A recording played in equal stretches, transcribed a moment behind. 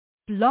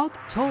Blog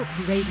Talk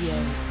Radio.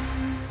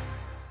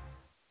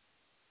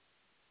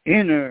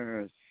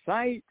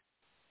 Innersight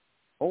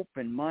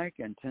open mic,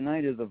 and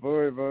tonight is a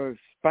very, very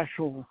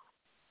special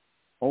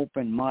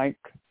open mic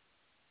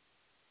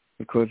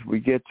because we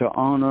get to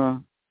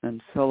honor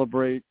and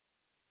celebrate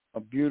a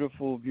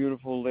beautiful,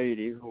 beautiful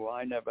lady who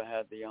I never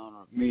had the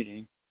honor of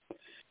meeting,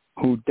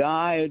 who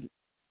died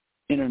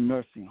in a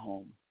nursing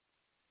home.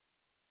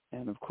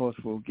 And, of course,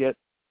 we'll get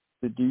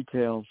the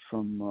details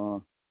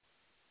from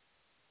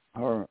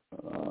her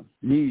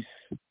niece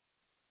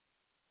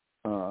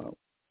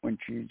when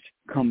she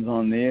comes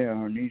on the air,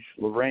 her niece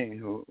Lorraine,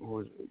 who,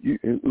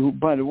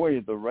 by the way,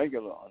 is a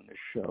regular on this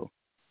show.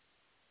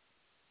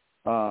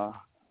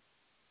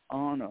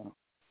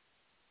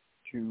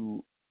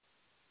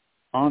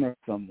 Honor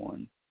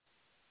someone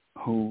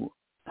who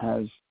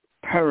has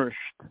perished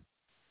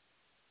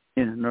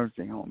in a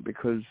nursing home,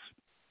 because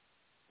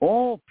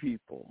all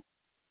people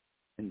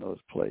in those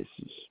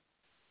places,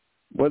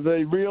 whether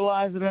they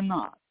realize it or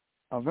not,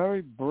 are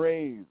very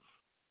brave,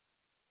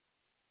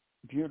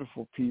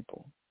 beautiful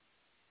people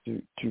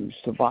to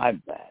survive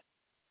that,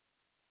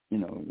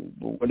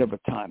 whatever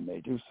time they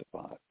do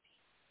survive,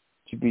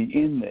 to be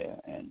in there.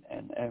 And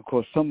of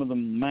course, some of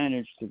them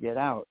manage to get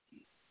out.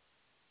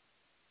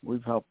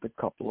 We've helped a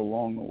couple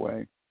along the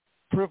way.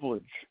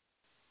 Privilege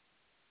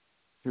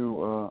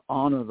to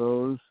honor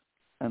those.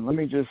 And let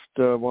me just,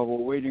 while we're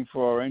waiting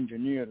for our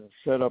engineer to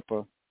set up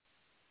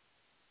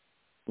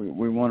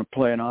we want to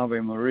play an Ave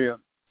Maria.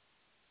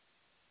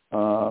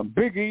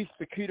 Big East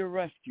Akita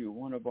Rescue,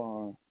 one of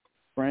our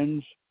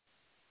friends,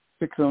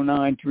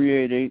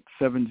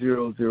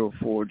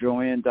 609-388-7004.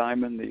 Joanne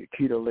Diamond, the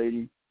Akita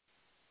lady,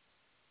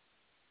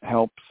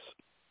 helps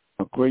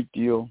a great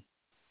deal,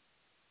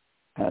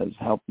 has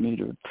helped me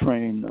to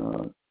train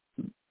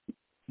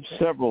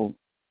several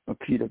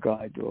Akita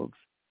guide dogs.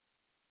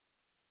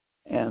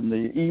 And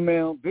the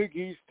email,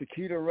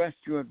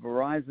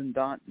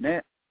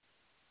 bigeastakitarescue@verizon.net.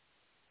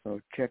 So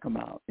check them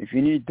out. If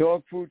you need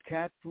dog food,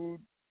 cat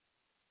food,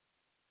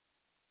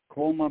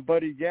 call my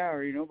buddy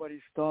Gary. Nobody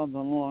starves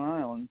on Long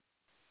Island.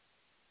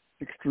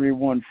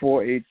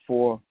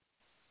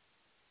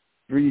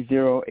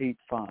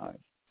 631-484-3085.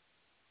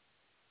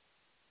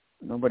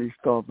 Nobody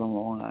starves on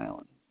Long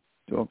Island.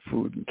 Dog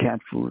food and cat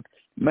food,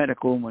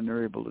 medical when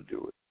they're able to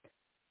do it.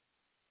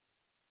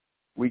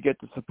 We get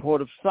the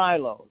support of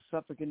Silo,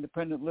 Suffolk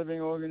Independent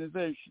Living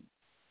Organization.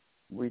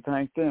 We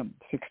thank them.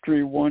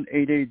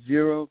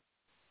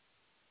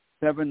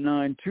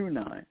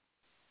 631-880-7929.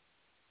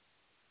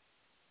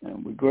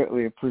 And we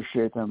greatly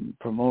appreciate them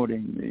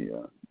promoting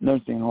the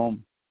nursing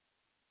home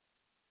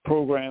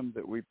programs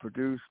that we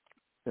produced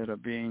that are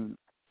being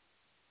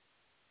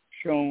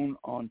shown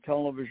on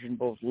television,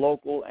 both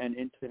local and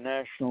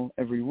international,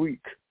 every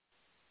week.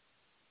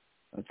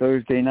 A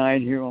Thursday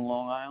night here on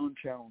Long Island,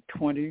 Channel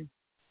 20.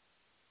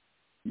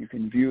 You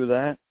can view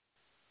that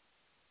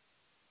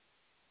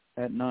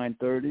at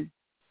 9:30.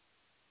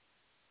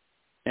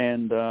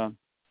 And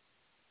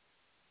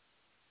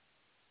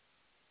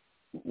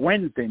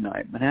Wednesday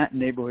night, Manhattan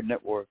Neighborhood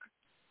Network,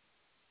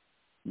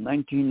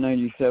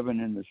 1997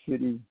 in the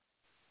city,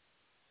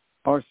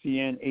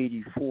 RCN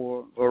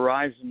 84,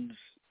 Verizon's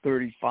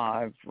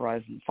 35,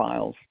 Verizon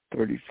Files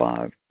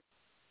 35,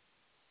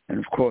 and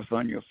of course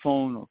on your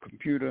phone or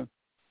computer.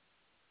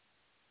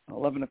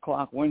 11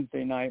 o'clock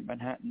Wednesday night,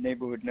 Manhattan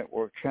Neighborhood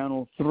Network,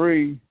 Channel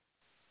 3,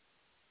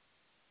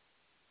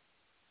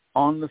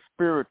 on the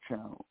Spirit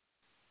Channel.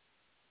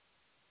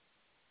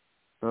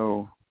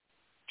 So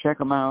check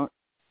them out.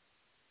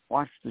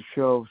 Watch the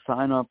show,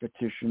 sign our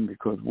petition,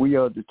 because we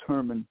are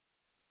determined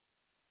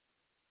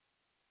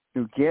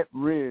to get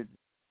rid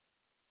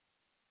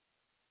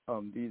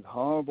of these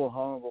horrible,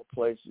 horrible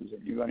places.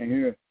 And you're going to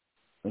hear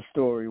a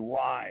story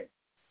why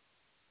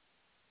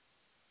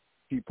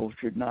people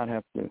should not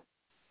have to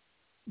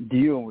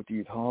deal with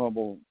these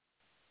horrible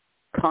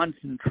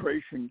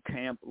concentration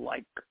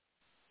camp-like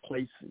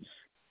places.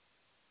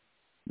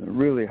 They're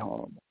really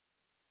horrible.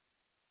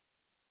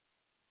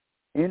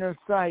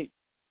 Innersight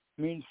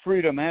means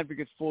freedom.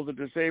 Advocates for the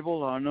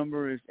disabled. Our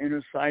number is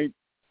Innersight.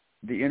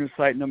 The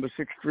Innersight number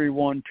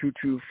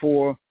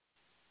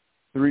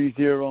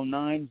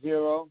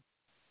 631-224-3090.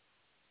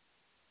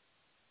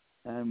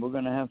 And we're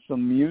going to have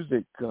some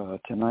music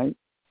tonight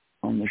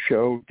on the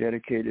show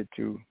dedicated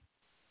to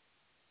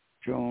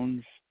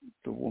Jones,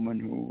 the woman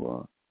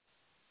who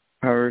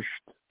perished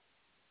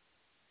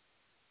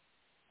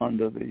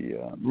under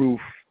the roof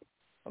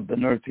of the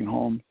nursing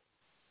home.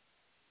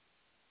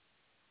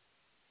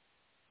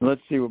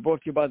 Let's see, we're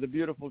brought to you by the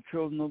beautiful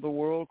children of the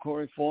world,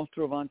 Corey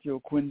Foster of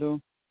Antioch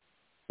Quindo,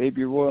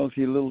 Baby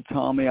Royalty, Little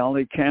Tommy,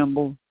 Ollie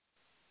Campbell,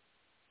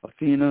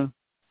 Athena,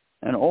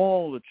 and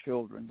all the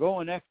children.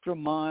 Go an extra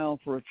mile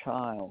for a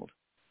child.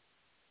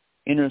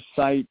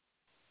 Innersight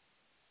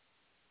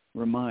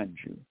reminds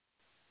you.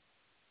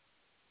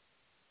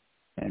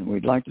 And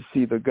we'd like to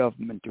see the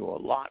government do a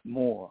lot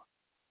more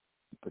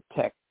to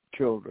protect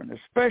children,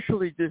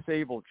 especially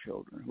disabled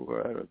children who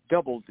are at a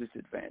double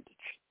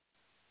disadvantage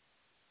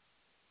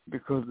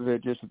because of their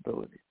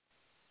disability.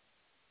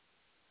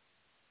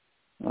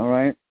 All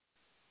right.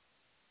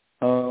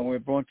 We're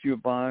brought to you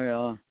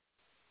by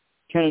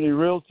Kennedy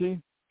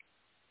Realty,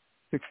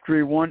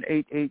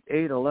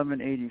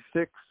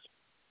 631-888-1186.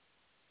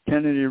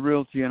 Kennedy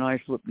Realty in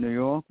Islip, New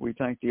York. We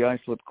thank the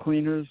Islip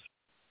Cleaners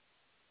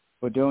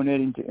for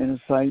donating to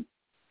Innersight,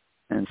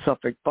 and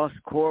Suffolk Bus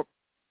Corp,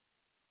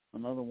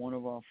 another one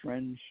of our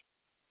friends.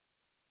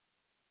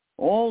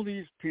 All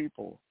these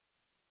people,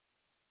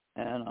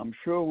 and I'm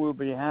sure we'll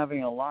be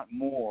having a lot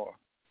more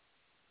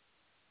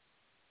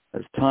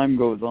as time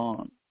goes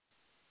on.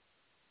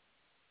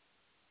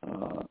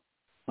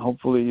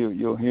 Hopefully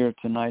you'll hear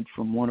tonight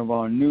from one of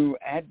our new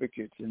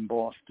advocates in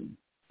Boston,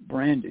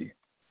 Brandy,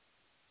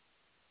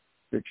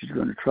 that she's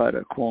going to try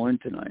to call in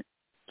tonight.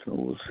 So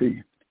we'll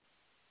see.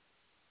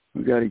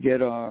 We got to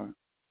get our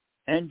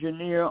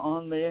engineer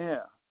on the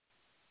air.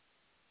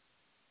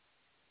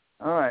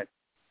 All right.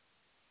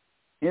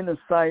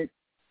 Innersight,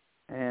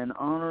 and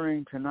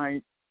honoring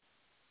tonight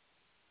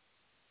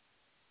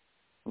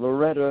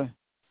Loretta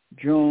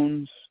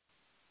Jones,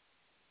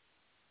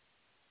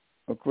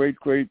 a great,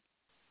 great,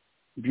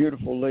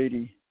 beautiful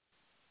lady.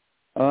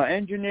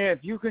 Engineer, if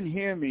you can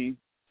hear me,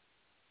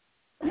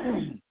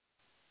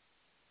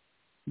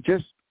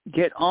 just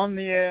get on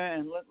the air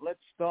and let's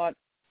start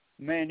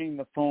manning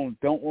the phone.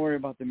 Don't worry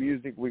about the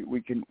music.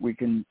 We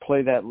can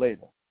play that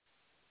later.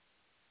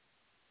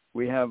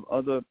 We have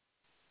other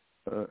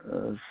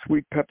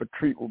Sweet Pepper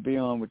Treat will be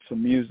on with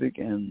some music,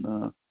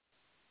 and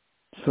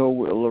so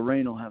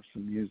Lorraine will have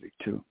some music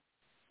too.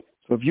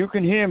 So if you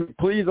can hear me,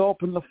 please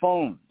open the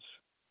phones.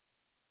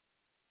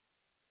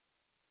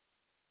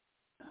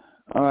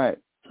 All right.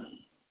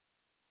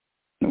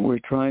 We're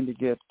trying to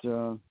get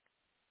the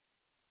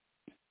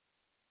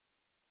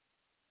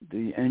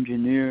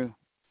engineer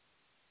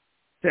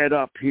set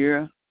up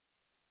here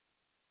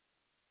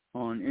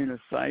on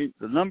Innersight.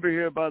 The number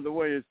here, by the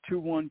way, is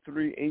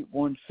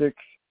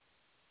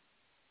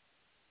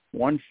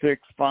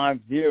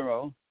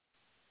 213-816-1650.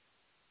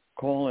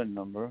 Call-in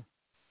number.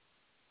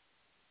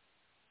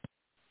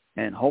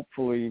 And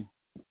hopefully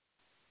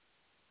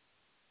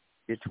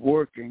it's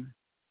working.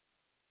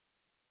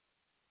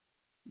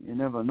 You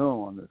never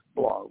know on this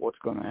blog what's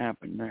going to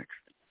happen next.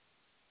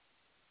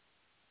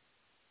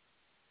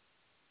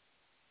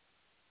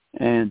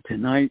 And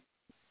tonight,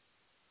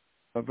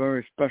 a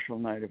very special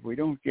night. If we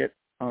don't get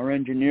our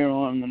engineer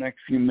on in the next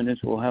few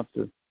minutes, we'll have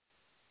to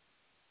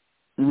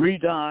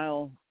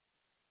redial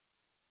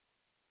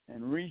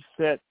and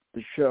reset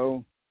the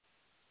show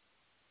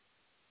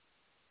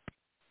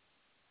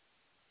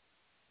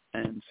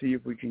and see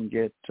if we can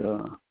get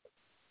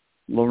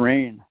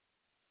Lorraine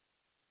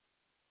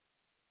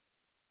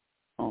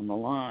on the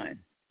line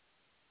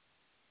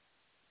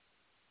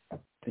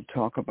to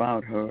talk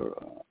about her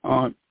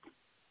aunt,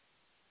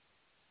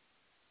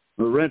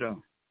 Loretta,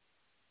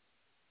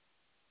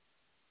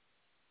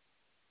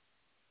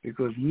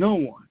 because no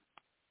one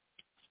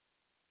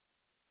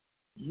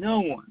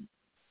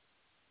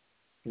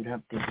should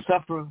have to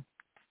suffer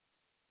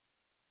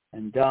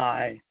and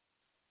die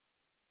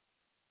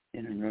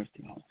in a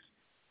nursing home.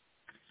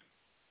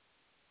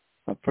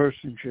 A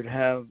person should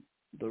have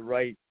the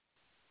right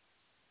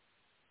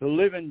to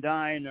live and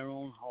die in their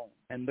own home.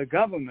 And the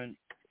government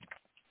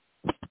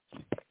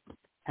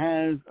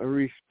has a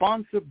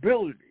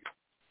responsibility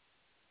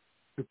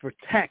to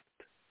protect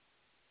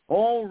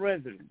all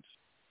residents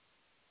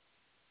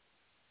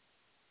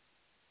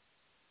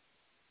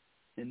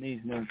in these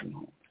nursing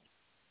homes.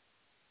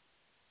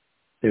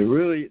 They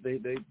really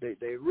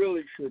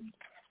should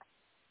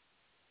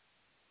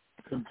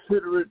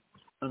consider it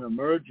an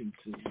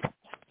emergency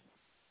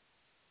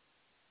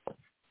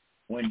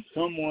when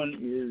someone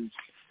is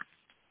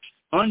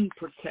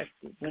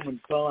unprotected. Woman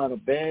fell out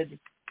of bed.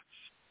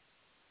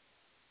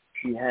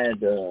 She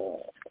had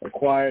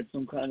acquired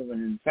some kind of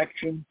an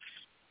infection.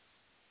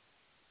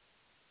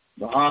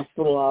 The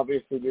hospital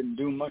obviously didn't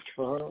do much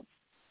for her.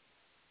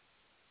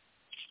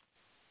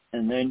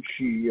 And then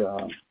she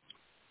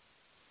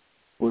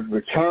was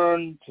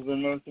returned to the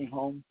nursing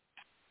home.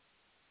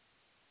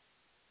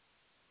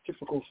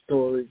 Typical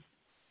story.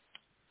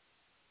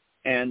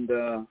 And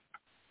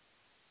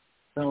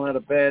fell out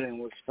of bed and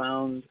was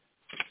found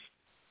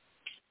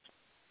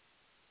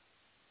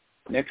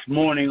next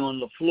morning on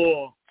the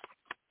floor.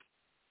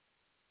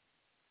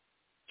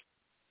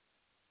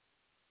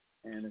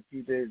 And a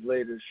few days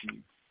later,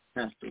 she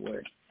passed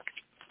away.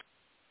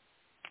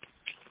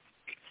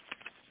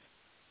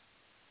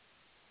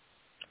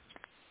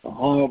 A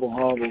horrible,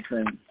 horrible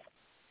thing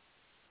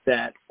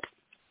that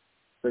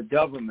the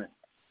government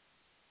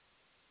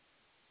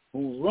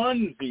who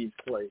runs these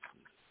places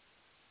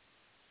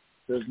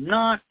does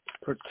not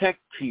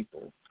protect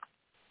people.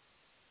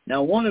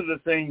 Now, one of the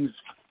things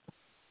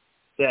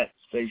that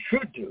they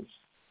should do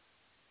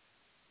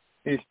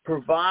is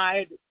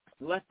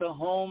let the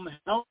home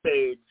health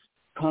aides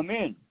come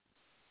in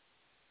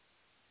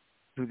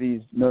to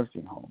these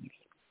nursing homes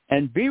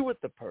and be with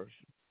the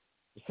person,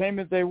 the same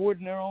as they would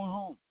in their own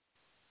home.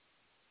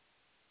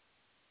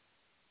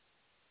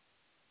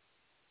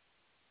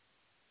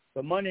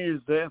 The money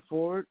is there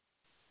for it.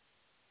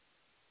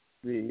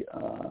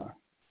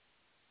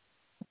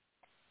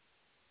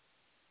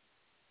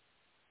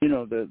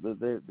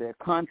 they're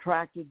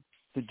contracted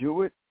to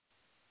do it,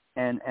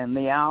 and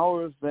the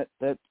hours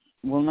that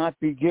will not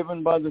be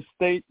given by the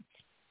state.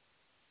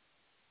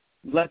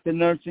 Let the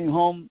nursing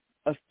home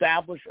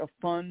establish a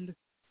fund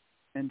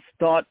and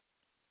start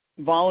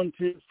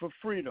Volunteers for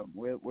Freedom,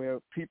 where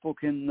people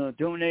can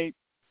donate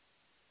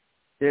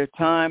their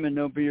time and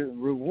they'll be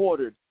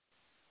rewarded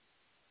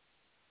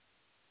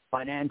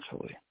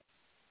financially.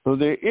 So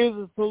there is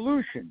a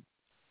solution,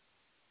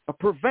 a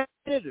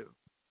preventative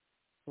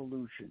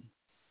solution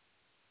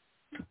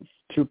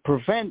to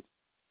prevent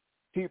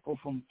people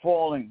from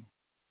falling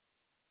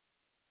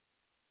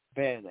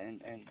bad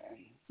and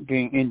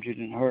being injured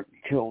and hurt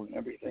and killed and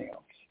everything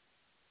else.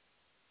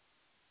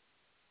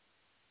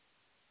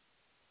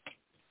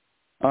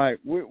 All right,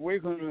 we're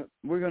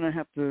gonna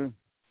have to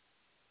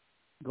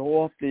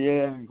go off the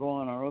air and go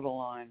on our other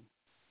line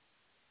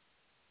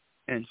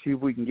and see if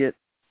we can get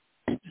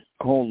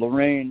hold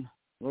Lorraine.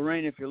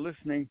 Lorraine, if you're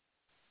listening,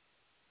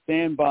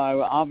 stand by.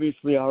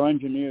 Obviously, our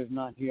engineer is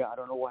not here. I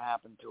don't know what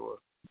happened to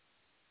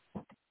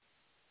her,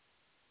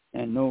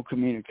 and no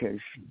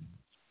communication.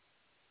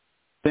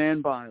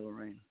 Stand by,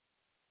 Lorraine.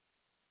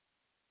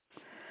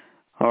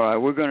 All right,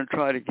 we're going to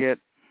try to get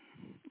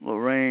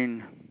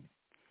Lorraine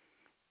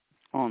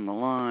on the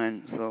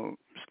line, so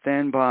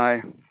stand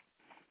by.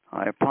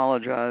 I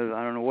apologize.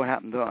 I don't know what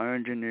happened to our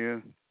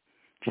engineer.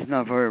 She's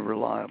not very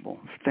reliable.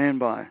 Stand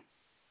by.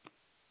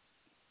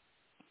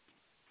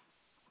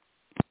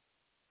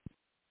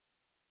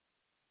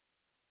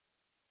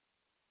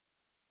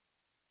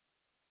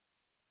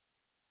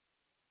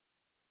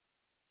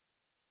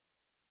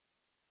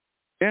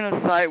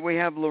 Innersight, we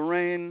have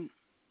Lorraine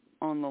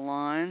on the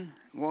line.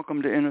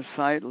 Welcome to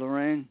Innersight,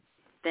 Lorraine.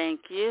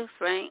 Thank you,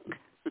 Frank.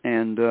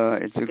 And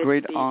it's a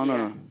great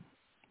honor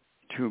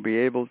to be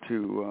able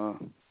to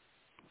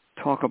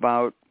talk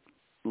about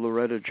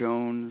Loretta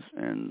Jones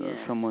and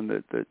someone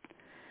that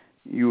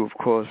you, of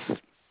course,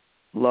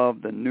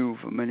 loved and knew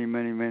for many,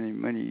 many, many,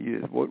 many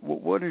years.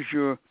 What is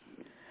your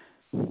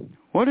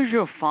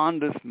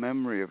fondest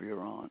memory of your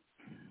aunt?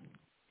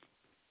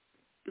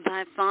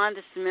 My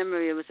fondest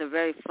memory was a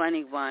very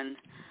funny one.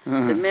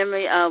 The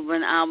memory of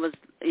when I was,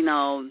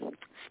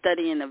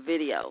 studying a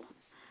video,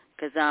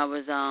 because I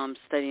was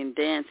studying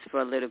dance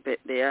for a little bit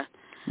there.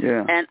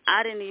 Yeah. And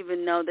I didn't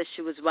even know that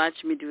she was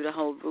watching me do the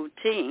whole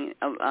routine,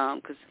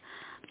 because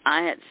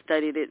I had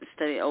studied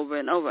over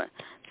and over.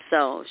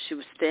 So she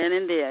was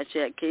standing there. She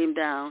had came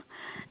down,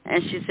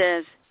 and she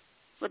says,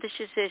 what did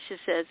she say? She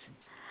says,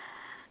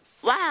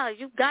 "Wow,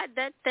 you got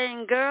that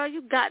thing, girl.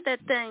 You got that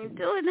thing.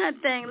 Doing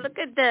that thing. Look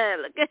at that.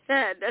 Look at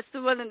that." That's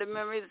one of the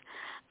memories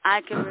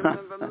I can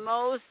remember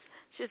most.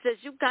 She says,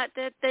 "You got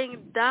that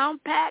thing down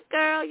pat,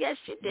 girl." Yes,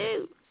 you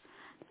do.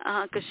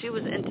 Because she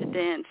was into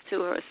dance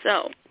too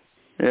herself.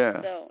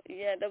 Yeah. So,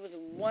 that was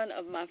one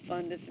of my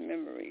fondest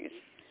memories.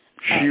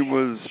 She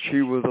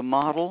was a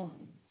model?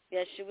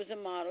 Yes, she was a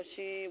model.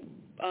 She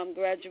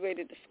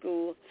graduated the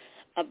school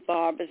of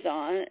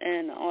Barbizon,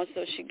 and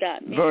also she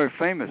got me. Very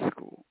famous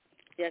school.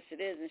 Yes,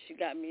 it is, and she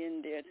got me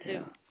in there, too.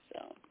 Yeah.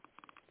 So,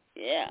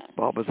 yeah.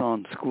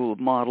 Barbizon School of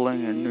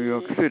Modeling in New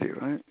York City,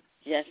 right?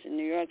 Yes, in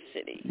New York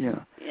City.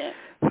 Yeah. Yeah.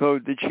 So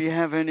did she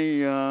have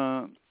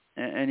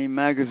any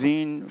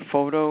magazine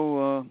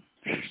photo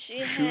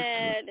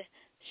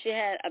She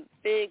had a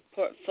big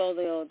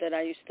portfolio that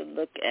I used to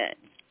look at,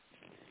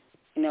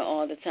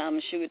 all the time.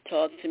 And she would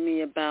talk to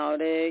me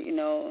about it,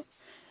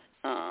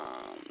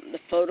 the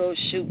photo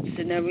shoots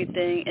and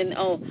everything. And,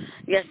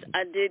 yes,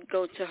 I did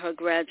go to her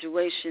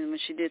graduation when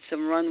she did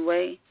some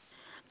runway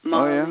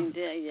modeling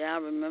there. Yeah, I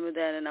remember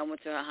that. And I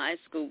went to her high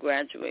school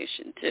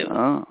graduation, too.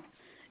 Oh.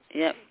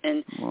 Yep,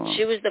 and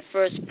she was the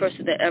first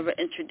person that ever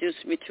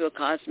introduced me to a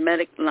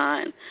cosmetic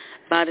line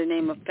by the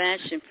name of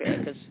Fashion Fair,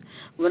 because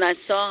when I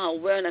saw her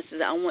wearing it, I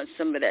said, I want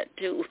some of that,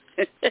 too.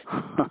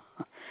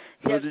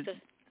 So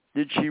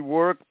did she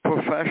work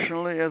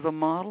professionally as a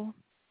model?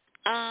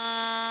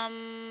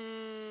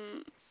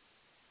 I'm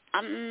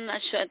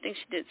not sure. I think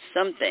she did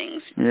some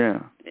things.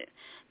 Yeah.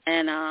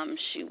 And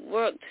she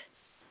worked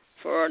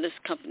for this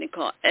company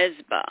called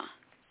ESBA.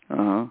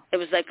 Uh-huh. It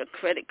was like a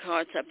credit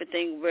card type of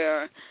thing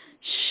where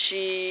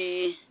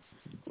she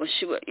would,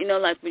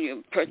 like when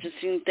you're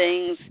purchasing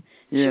things,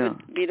 she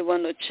would be the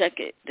one to check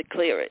it, to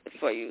clear it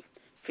for you,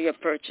 for your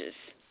purchase.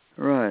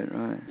 Right.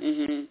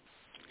 Mhm.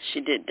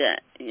 She did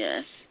that,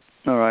 yes.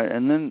 All right,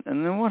 and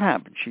then what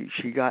happened?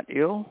 She got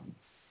ill?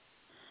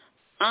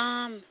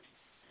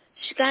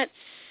 She got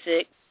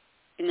sick,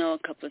 a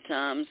couple of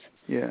times.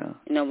 Yeah.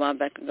 A while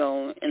back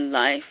ago in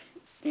life,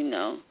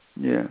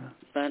 Yeah.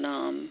 But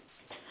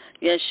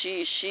yeah,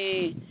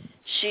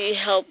 she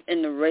helped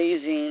in the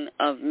raising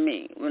of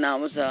me when I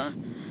was a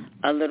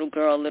little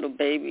girl, little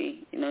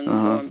baby,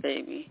 newborn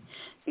baby.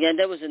 Yeah,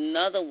 there was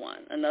another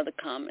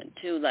comment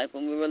too, like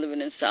when we were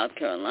living in South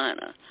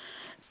Carolina,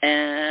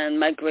 and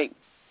my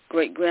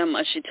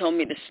great-grandma, she told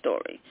me the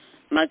story.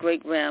 My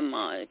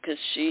great-grandma, because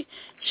she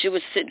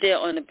would sit there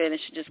on the bed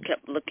and she just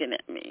kept looking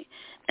at me.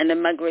 And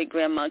then my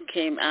great-grandma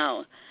came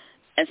out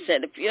and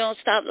said, if you don't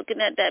stop looking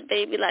at that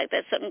baby like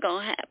that, something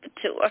going to happen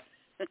to her.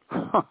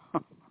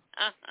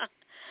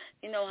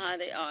 You know how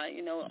they are,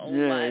 old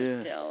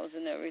wives' tales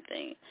and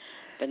everything.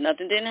 But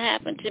nothing didn't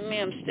happen to me.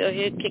 I'm still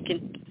here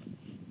kicking.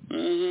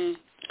 Mhm.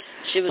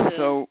 She was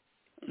so.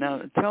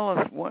 Now tell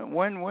us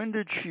when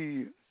did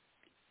she?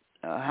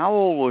 How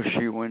old was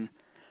she when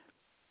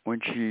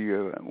she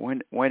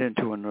went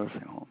into a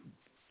nursing home?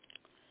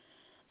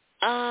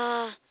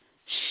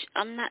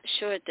 I'm not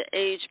sure at the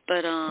age,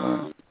 but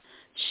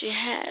she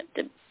had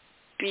to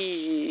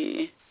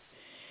be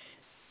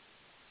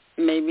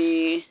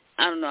maybe,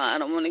 I don't know. I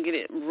don't want to get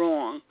it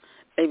wrong.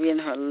 Maybe in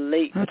her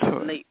late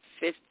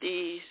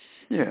 50s.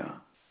 Yeah.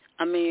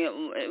 I mean,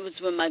 it was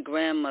when my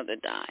grandmother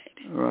died.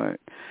 Right.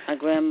 My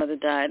grandmother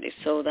died. They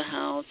sold the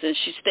house, and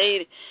she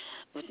stayed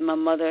with my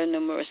mother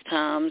numerous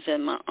times,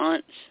 and my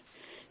aunt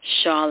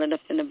Charlotte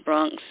up in the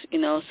Bronx.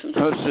 Her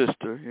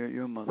sister,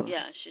 your mother.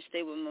 Yeah, she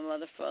stayed with my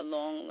mother for a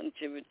long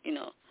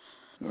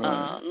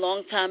right.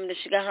 long time, and then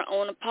she got her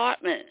own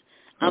apartment.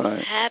 I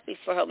was happy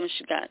for her when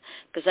she got,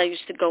 because I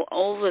used to go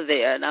over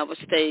there, and I would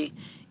stay.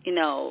 I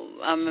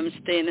remember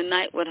staying the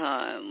night with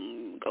her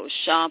and go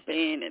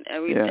shopping and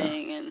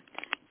everything, and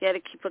you had to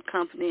keep her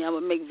company. I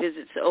would make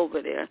visits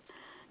over there,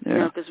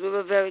 because we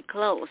were very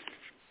close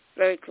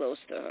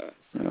to her.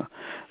 Yeah.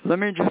 Let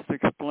me just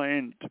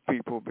explain to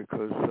people,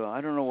 because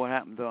I don't know what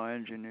happened to our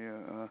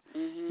engineer.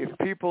 If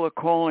people are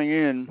calling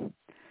in,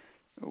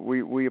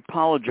 we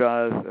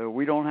apologize.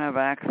 We don't have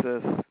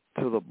access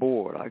to the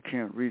board. I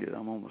can't read it.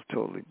 I'm almost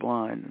totally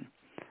blind.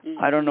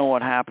 I don't know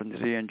what happened to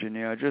the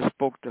engineer. I just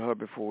spoke to her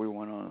before we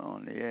went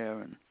on the air,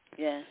 and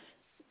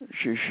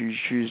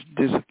she's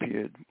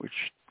disappeared,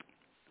 which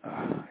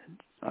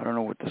I don't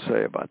know what to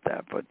say about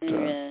that. But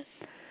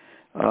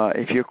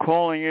if you're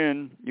calling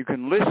in, you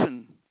can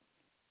listen,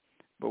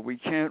 but we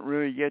can't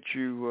really get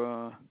you.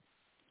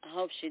 I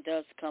hope she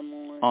does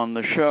come on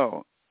the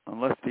show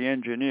unless the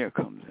engineer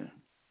comes in.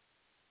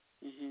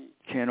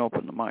 Can't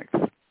open the mics.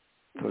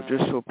 So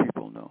just so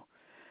people know.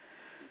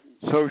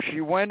 So she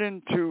went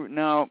into,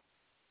 now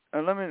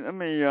let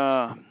me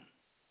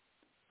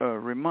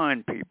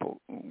remind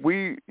people,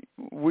 we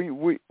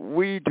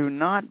do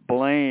not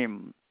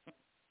blame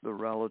the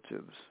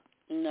relatives.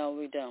 No,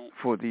 we don't.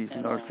 For these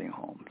nursing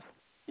homes.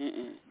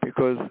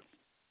 Because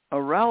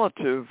a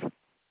relative,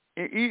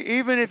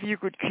 even if you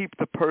could keep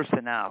the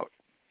person out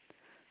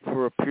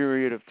for a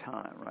period of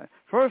time, right?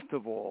 First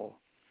of all,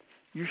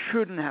 you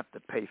shouldn't have to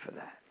pay for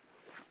that.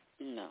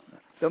 No.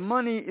 The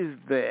money is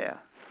there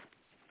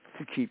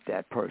to keep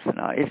that person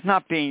out. It's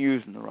not being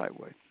used in the right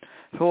way.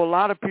 So a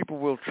lot of people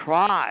will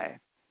try,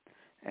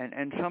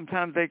 and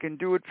sometimes they can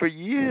do it for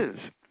years.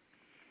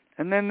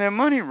 And then their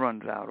money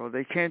runs out, or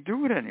they can't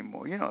do it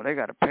anymore. They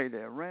got to pay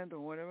their rent or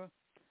whatever.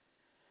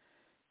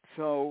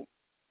 So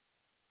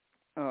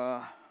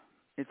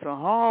it's a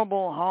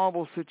horrible,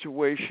 horrible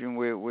situation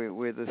where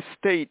the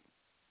state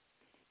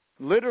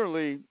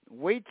literally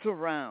waits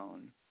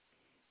around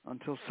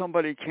until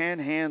somebody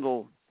can't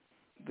handle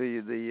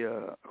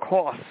the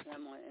cost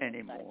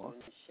anymore,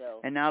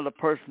 and now the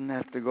person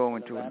has to go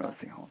into a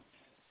nursing home,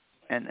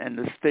 and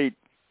the state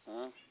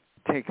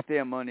takes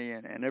their money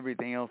and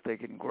everything else they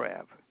can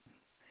grab.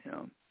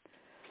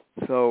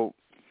 So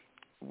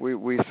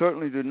we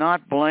certainly do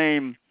not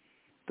blame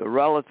the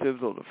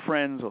relatives or the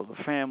friends or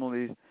the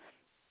families.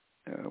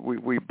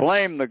 We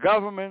blame the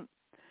government,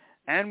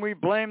 and we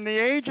blame the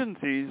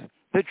agencies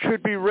that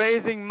should be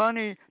raising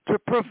money to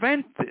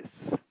prevent this.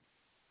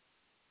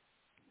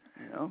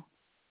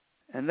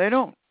 And they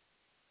don't.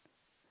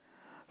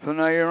 So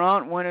now your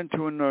aunt went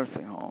into a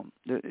nursing home.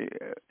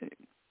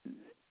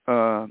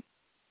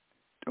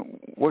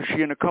 Was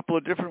she in a couple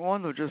of different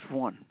ones or just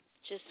one?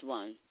 Just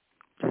one.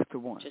 Just the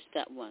one? Just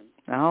that one.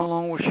 Now, how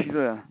long was she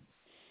there?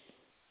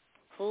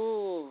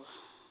 Oh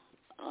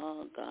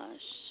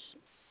gosh.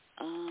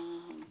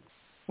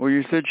 Well,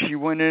 you said she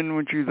went in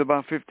when she was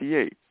about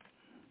 58.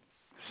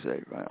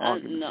 Say,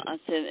 right? No, I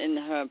said in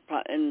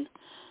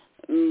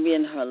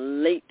her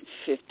late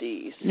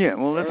 50s. Yeah,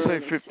 well, let's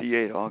say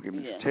 58,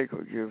 argument's take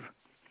or give.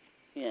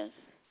 Yes.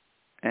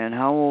 And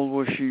how old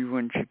was she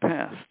when she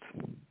passed?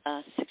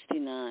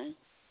 69.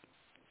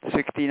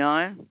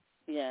 69?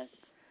 Yes.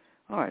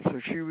 All right, so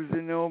she was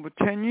in there over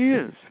 10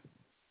 years.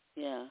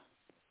 Yeah.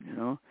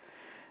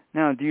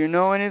 Now, do you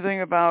know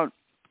anything about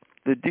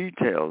the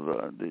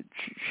details? Did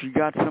she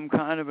got some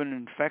kind of an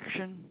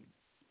infection?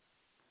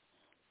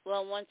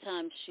 Well, one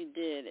time she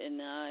did,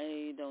 and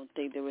I don't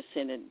think they were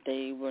saying that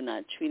they were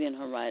not treating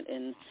her right.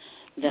 And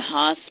the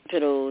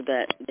hospital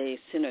that they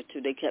sent her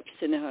to, they kept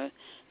sending her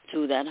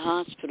to that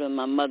hospital.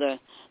 My mother,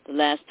 the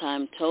last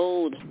time,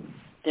 told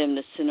them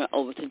to send her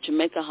over to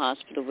Jamaica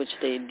Hospital, which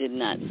they did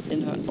not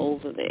send her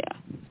over there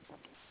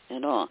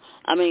at all.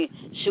 I mean,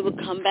 she would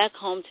come back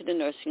home to the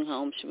nursing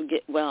home. She would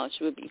get well.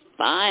 She would be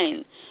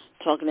fine,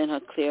 talking in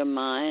her clear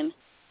mind,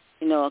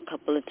 a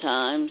couple of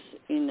times,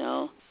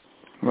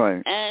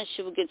 Right. And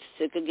she would get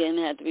sick again,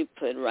 had to be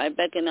put right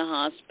back in the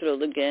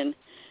hospital again.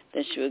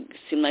 Then she would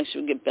seem like she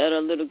would get better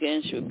a little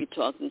again. She would be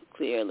talking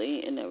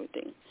clearly and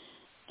everything.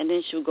 And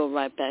then she would go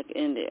right back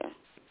in there,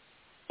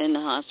 in the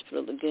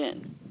hospital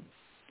again.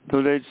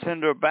 So they'd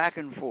send her back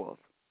and forth.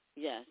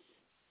 Yes.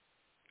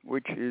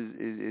 Which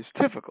is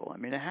typical. I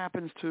mean, it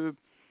happens to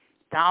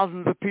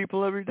thousands of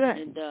people every day.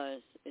 It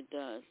does. It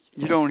does.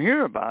 You don't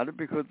hear about it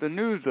because the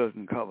news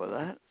doesn't cover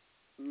that.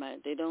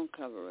 Right. They don't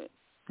cover it.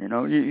 You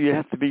know, you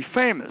have to be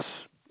famous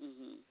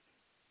Mm-hmm.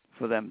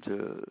 for them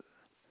to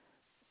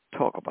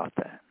talk about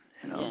that,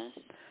 you know. Yes.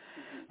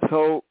 Mm-hmm.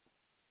 So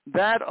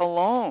that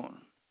alone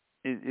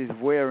is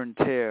wear and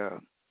tear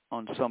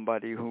on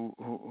somebody who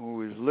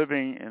is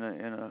living in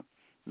a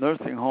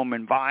nursing home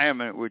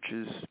environment which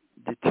is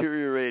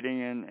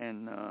deteriorating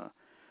and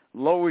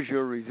lowers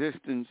your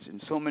resistance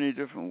in so many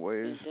different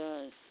ways. It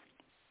does.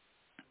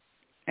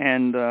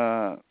 And,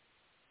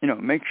 you know,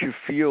 makes you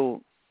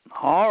feel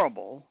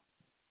horrible.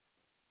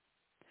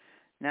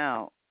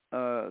 Now,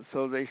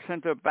 so they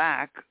sent her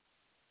back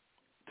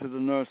to the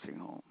nursing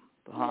home,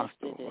 the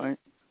hospital, right?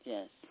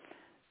 Yes.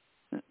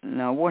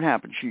 Now, what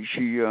happened? She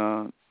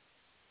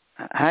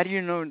how do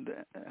you know,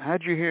 how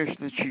did you hear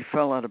that she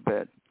fell out of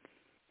bed?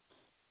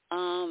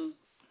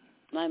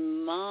 My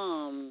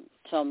mom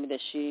told me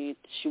that she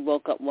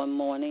woke up one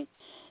morning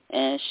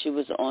and she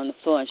was on the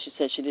floor and she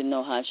said she didn't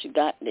know how she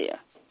got there.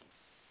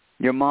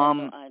 Your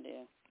mom, no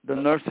idea. The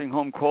nursing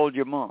home called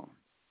your mom?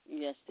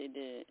 Yes, they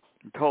did.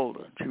 And told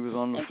her she was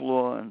on the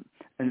floor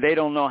and they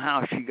don't know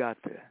how she got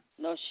there.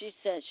 No, she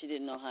said she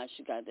didn't know how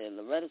she got there.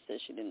 Loretta said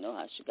she didn't know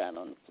how she got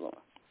on the floor.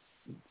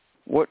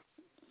 What?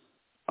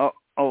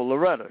 Oh,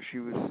 Loretta, she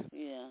was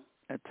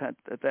at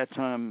that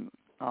time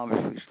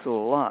obviously still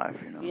alive,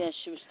 you know. Yes,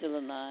 she was still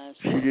alive.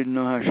 She didn't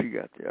know how she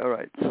got there. All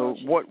right. So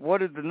what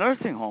did the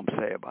nursing home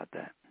say about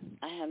that?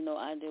 I have no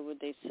idea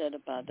what they said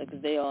about that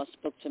because they all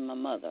spoke to my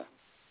mother.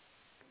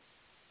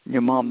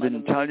 Your mom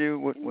didn't tell you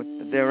what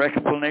their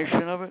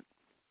explanation of it?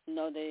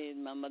 No,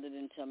 my mother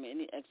didn't tell me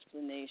any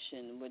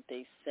explanation what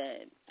they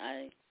said.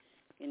 I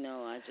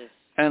just...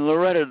 And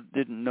Loretta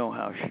didn't know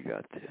how she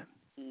got there?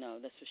 No,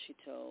 that's what she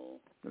told.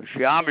 So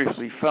she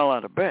obviously fell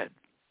out of bed.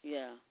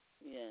 Yeah,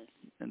 yes.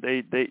 And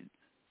did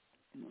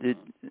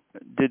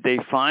they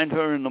find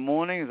her in the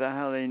morning? Is that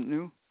how they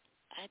knew?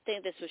 I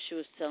think that's what she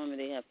was telling me.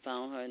 They had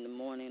found her in the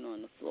morning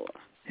on the floor.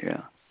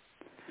 Yeah.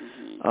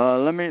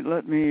 Mm-hmm.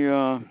 Let me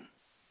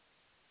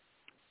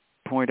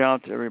point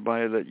out to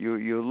everybody that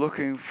you're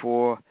looking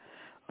for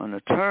an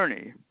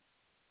attorney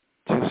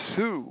to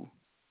sue,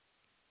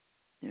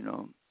 you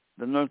know,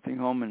 the nursing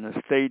home and the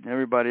state and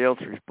everybody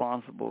else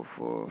responsible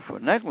for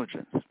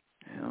negligence,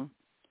 you know.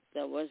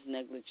 That was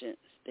negligence.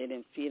 They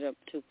didn't feed her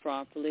too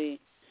properly.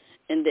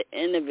 In the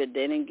end of it,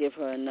 they didn't give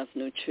her enough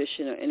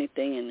nutrition or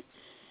anything. And,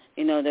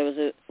 you know, there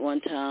was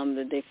one time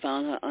that they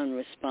found her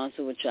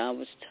unresponsive, which I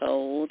was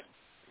told,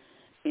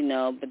 you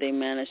know, but they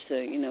managed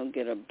to, you know,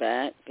 get her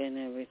back and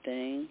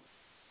everything.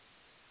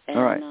 And,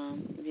 all right.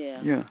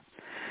 Yeah.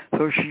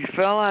 So she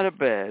fell out of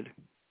bed,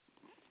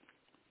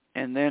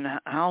 and then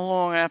how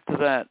long after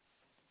that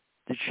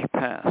did she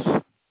pass?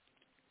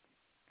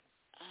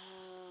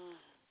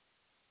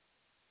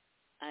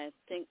 I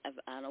think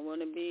I don't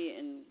want to be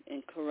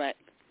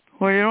incorrect.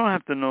 Well, you don't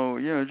have to know.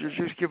 You know,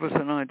 just give us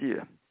an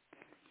idea.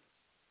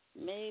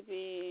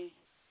 Maybe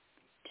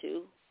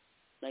 2,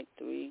 like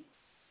 3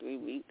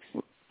 weeks.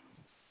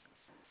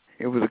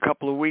 It was a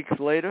couple of weeks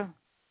later?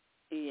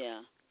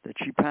 Yeah. That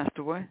she passed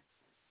away?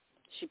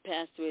 She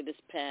passed away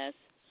this past,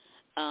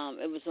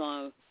 it was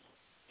on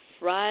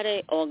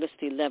Friday, August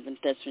 11th.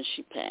 That's when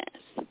she passed.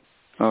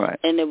 All right.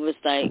 And it was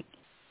like,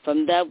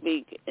 from that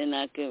week, and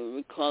I can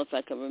recall if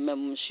I can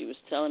remember when she was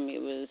telling me,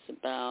 it was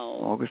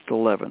about... August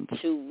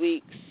 11th. 2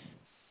 weeks. I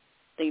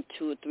think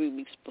 2 or 3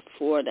 weeks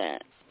before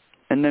that.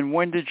 And then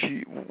when did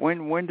she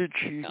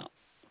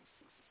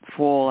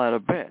fall out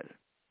of bed?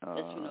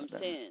 That's what I'm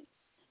saying.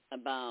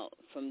 About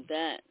from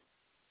that,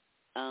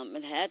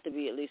 it had to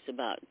be at least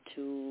about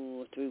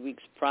 2 or 3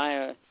 weeks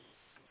prior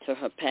to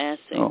her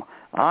passing. Oh,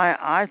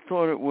 I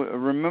thought it was,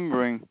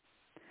 remembering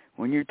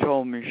when you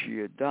told me she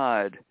had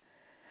died,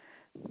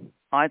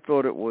 I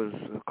thought it was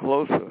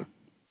closer.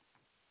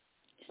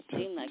 It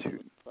seemed like it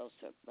was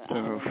closer. But to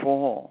her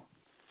fall.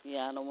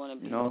 Yeah, I don't want to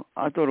be... You know,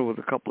 I thought it was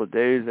a couple of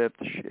days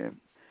after she had,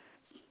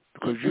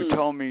 because you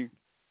told me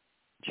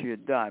she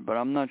had died, but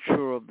I'm not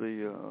sure of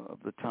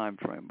the time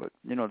frame. But,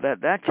 you know,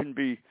 that can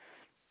be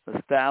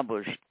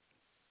established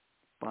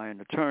by an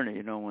attorney,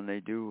 you know, when they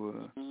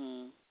do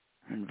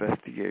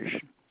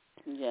investigation.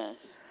 Yes.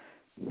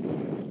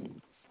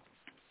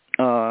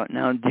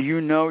 Now, do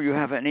you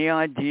have any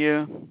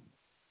idea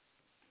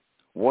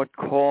what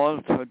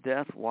caused her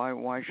death,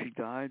 why she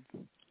died?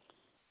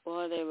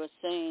 Well, they were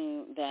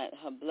saying that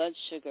her blood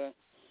sugar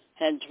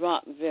had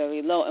dropped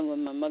very low, and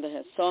when my mother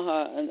had saw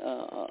her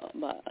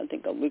about, I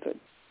think a week or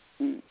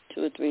 2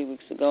 or 3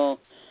 weeks ago,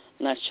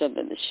 I'm not sure,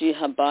 but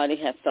her body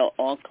had felt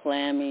all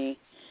clammy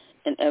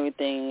and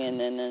everything, and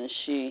then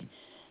she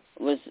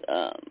was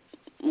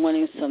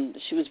wanting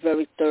she was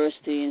very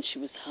thirsty and she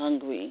was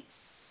hungry.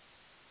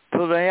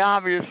 So they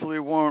obviously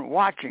weren't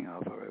watching her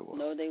very well.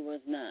 No, they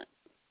was not.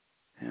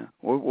 Yeah.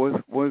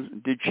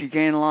 Did she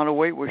gain a lot of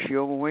weight? Was she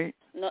overweight?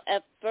 No,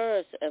 at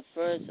first,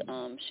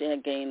 she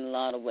had gained a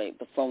lot of weight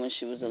before when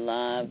she was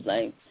alive.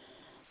 Like,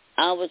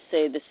 I would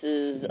say this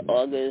is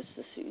August,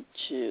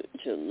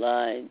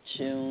 July,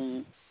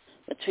 June,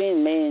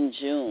 between May and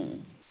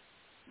June.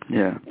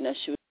 Yeah. You know,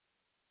 she was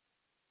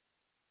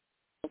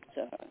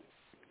to her.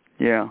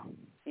 Yeah.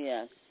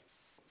 Yes.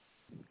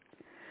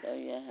 So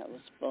yeah, I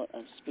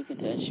was speaking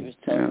to her. She was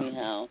telling me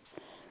how,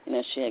 you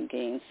know, she had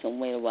gained some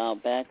weight a while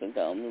back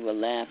ago, and we were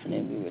laughing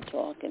and we were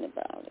talking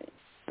about it.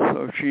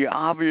 So she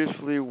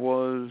obviously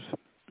was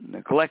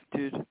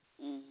neglected,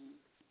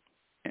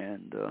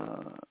 and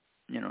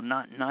you know,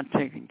 not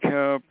taken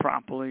care of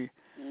properly.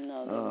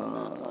 No, they were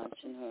not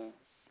watching her.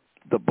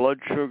 The blood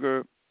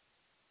sugar,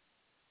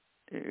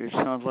 it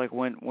sounds like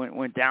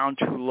went down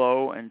too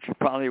low, and she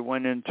probably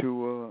went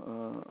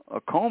into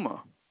a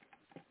coma.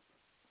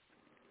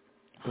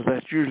 Because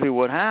that's usually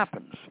what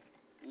happens.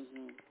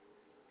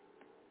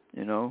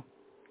 You know,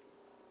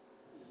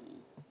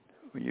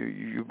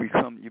 you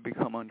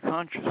become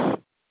unconscious.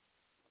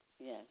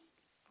 Yes.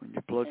 When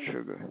your blood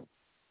sugar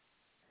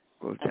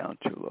goes down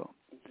too low.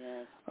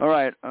 Yes. All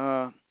right,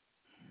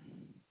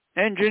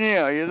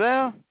 engineer, are you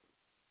there?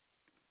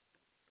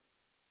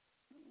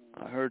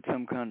 I heard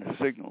some kind of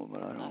signal,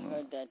 but I don't know. I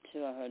heard that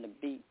too. I heard a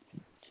beep.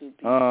 2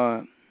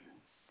 beeps.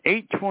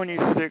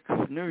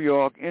 826 New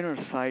York,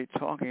 Innersight,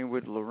 talking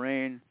with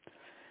Lorraine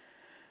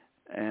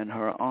and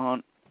her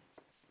aunt,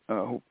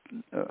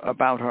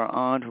 about her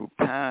aunt who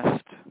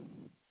passed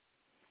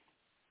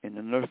in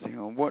the nursing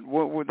home.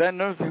 What that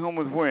nursing home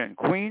was where, in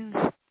Queens?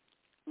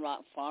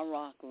 Far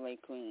Rockaway,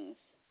 Queens.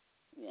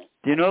 Yes.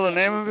 Do you know the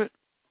name of it?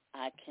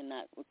 I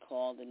cannot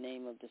recall the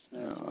name of this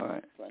nursing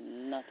home for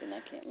nothing. I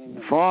can't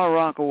remember. Far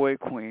Rockaway,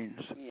 Queens.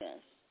 Yes.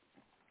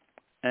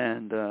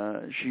 And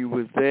she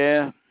was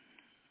there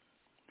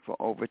for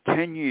over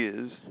 10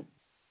 years.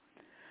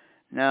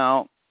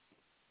 Now,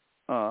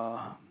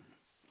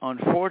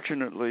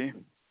 unfortunately,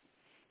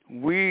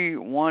 we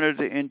wanted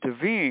to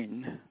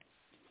intervene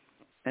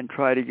and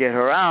try to get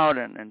her out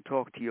and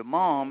talk to your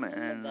mom.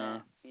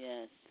 And,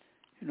 yes.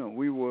 You know,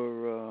 we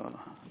were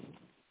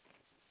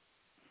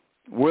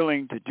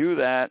willing to do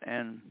that,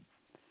 and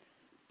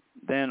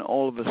then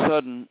all of a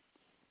sudden,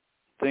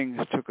 things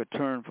took a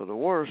turn for the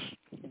worse.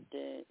 It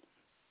did.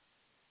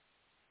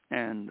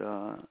 And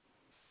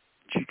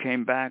she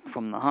came back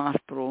from the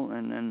hospital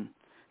and then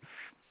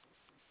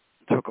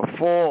took a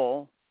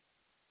fall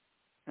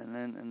and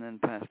then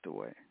passed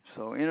away.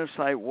 So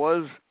Innersight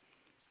was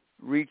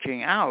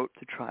reaching out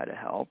to try to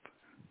help.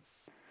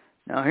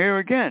 Now here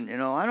again, you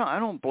know, I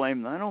don't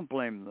blame the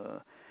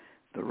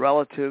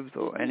relatives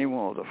or anyone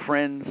or the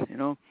friends, you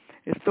know.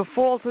 It's the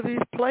fault of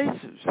these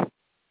places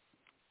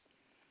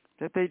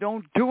that they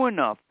don't do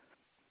enough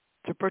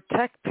to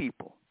protect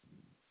people.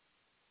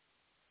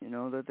 You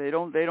know, that they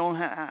don't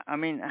have, I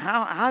mean,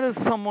 how does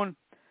someone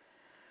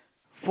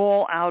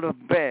fall out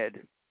of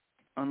bed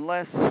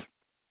unless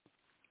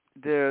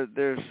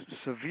they're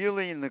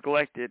severely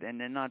neglected and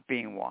they're not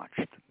being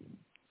watched?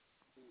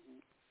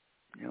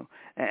 You know,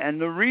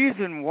 and the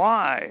reason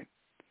why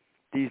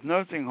these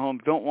nursing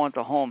homes don't want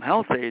the home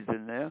health aides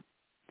in there,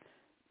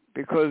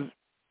 because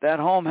that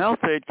home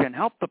health aide can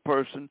help the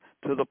person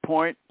to the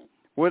point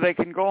where they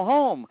can go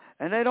home,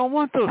 and they don't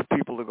want those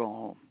people to go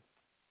home.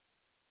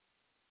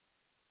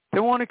 They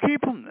want to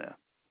keep them there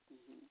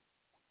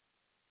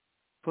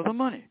for the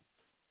money.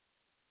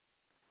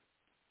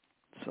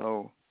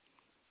 So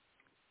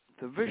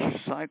it's a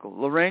vicious cycle.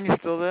 Lorraine, you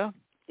still there?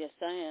 Yes,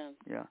 I am.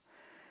 Yeah.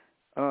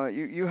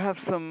 You have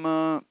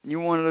some. You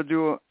wanted to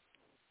do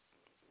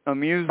a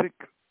music.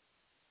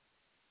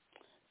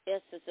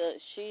 Yes,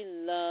 she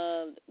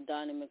loved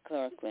Donnie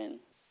McClurkin.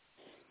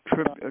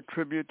 A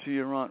tribute to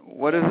your aunt.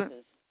 What is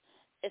it?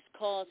 It's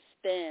called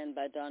 "Stand"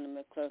 by Donnie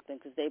McClurkin,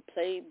 because they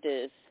played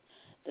this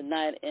the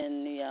night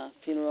in the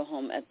funeral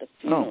home at the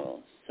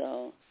funeral.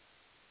 So,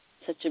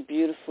 such a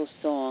beautiful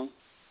song.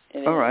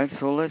 All right,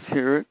 so let's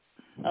hear it.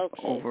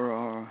 Okay. Over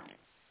our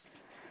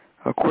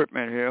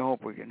equipment here.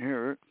 Hope we can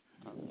hear it.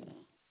 Okay.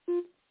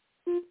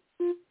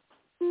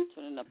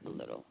 Turn it up a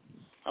little.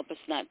 Hope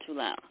it's not too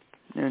loud.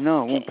 Yeah,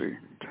 no, it won't be.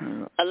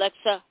 Turn it up.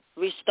 Alexa,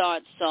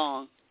 restart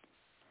song.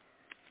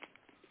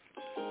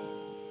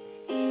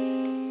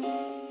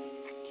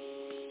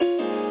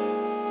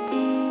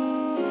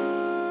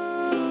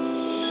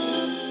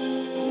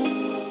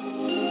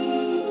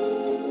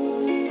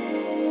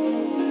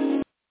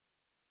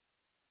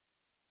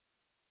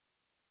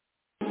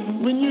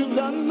 When you've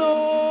done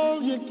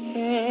all you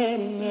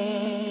can,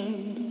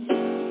 and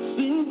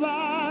seems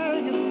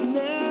like it's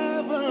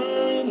never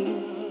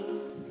enough.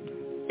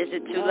 Is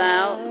it too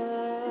loud?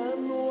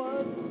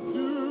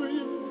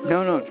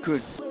 No, it's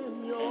good.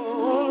 When you're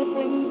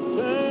orphaned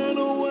and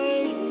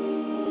away,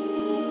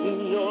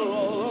 and you're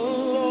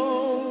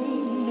all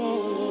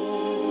alone.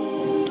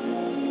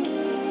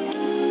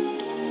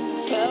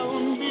 Tell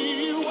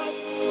me, what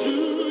do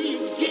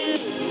you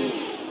get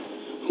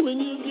when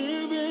you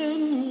give in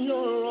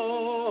your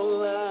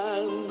all?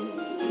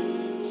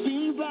 And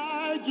seems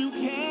like you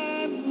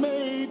can't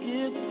make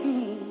it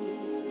through.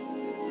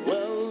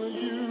 Well,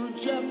 you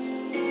just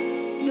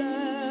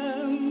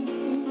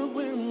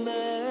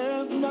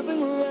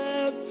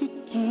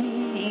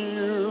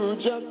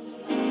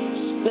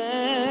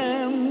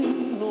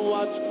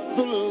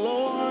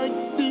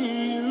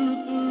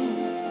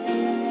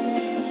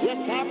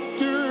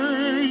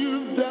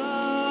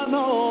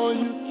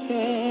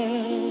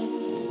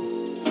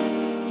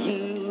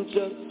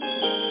just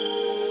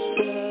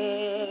stand?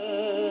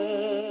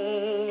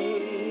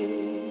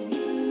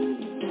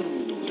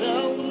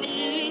 Tell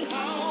me,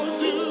 how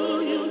do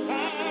you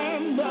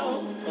handle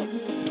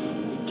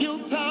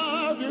guilt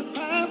of your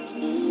past?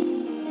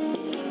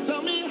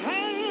 Tell me,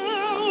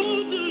 how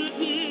do you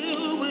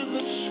deal with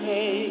the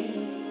shame?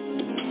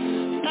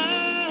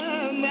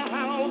 And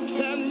how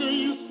can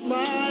you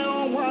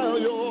smile while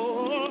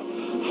your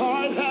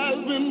heart has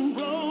been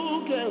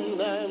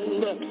broken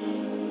and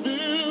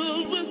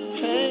filled with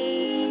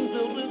pain,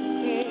 filled with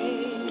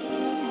pain?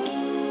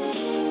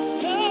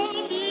 Tell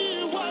me,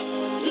 what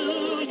do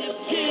you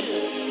give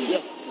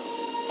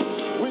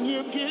when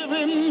you're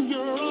giving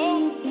your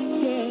all?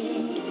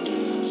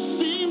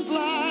 Seems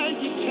like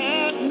you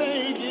can't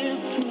make it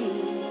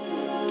through.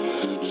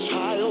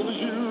 Child,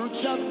 you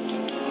just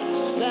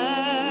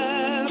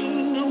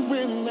stand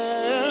when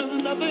there's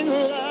nothing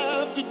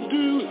left to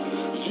do.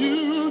 You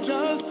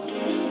just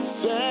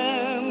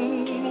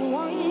stand.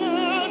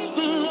 Watch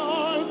the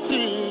Lord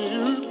see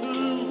you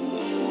through.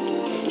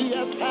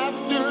 Yes,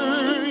 after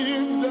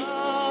you've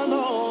done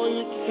all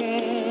you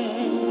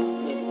can,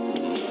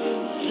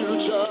 you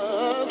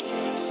just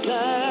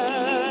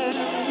stand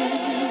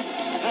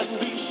and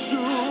be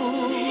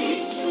sure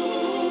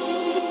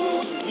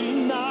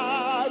you're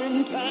not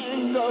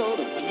entangled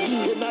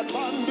in that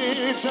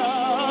bondage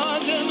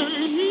again.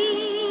 You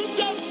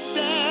just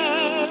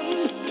stand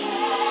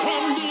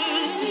and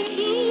be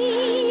sure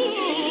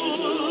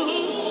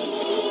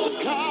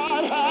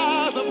God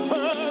has a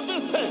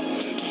purpose.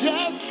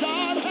 Yes,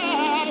 God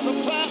has a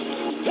plan.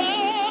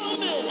 Tell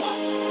me,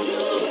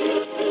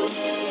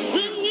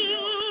 when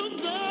you've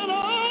done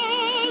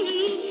all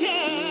you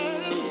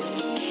can,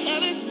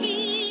 and it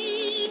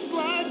seems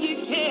like you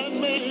can't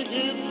make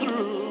it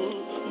through,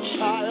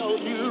 child,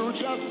 you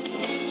just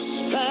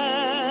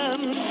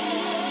stand.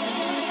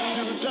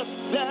 You just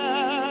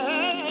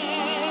stand.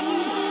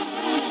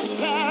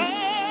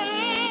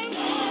 Stand.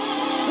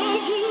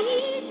 'Cause you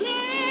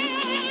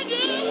stand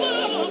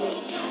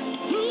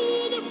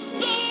through the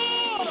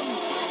storm,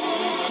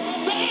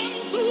 stand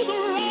through the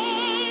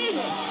rain,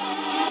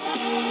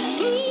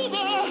 through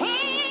the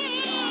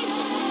hurt,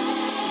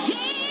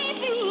 yeah,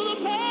 through the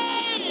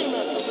pain.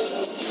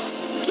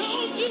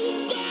 Don't you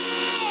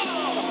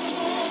bow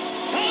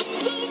and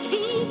don't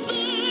you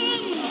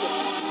bend.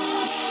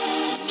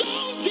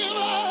 Don't give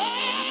up.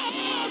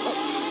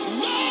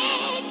 No,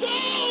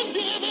 don't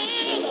give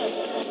in.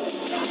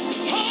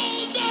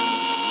 Hold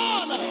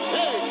on.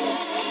 Hey,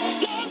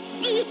 just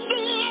be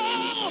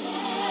strong.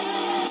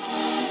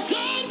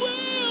 God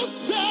will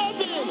step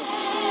in.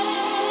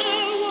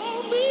 It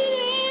won't be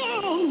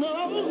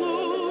long, no.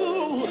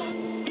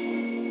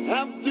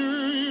 After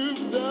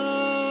you've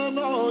done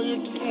all you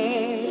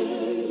can.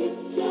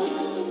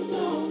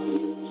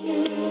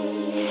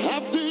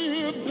 After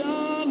you've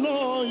done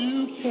all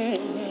you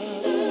can.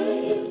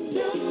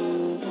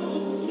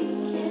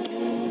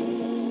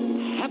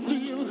 After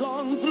you've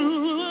gone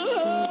through the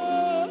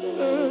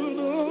hell.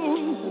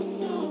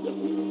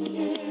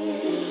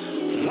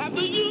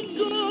 After you've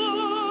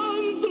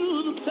gone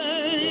through the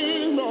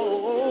pain,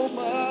 oh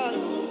my.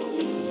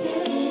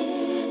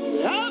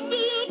 After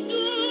you've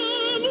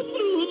gone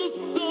through the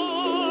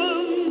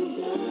storm.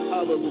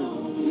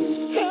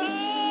 Hallelujah.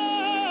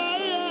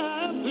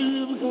 After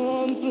you've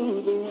gone through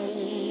the rain.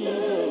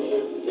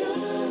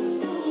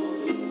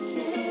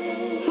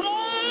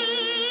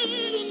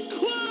 Prayed and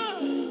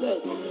cried.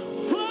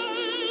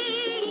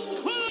 Prayed and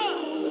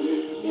cried.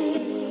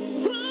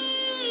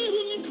 Prayed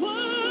and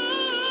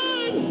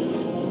cried.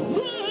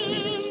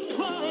 Prayed and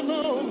cried,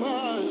 oh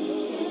my.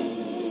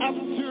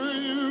 After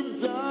you've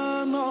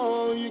done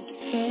all you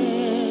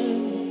can,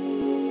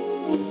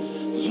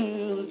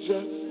 you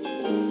just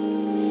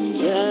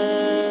stand.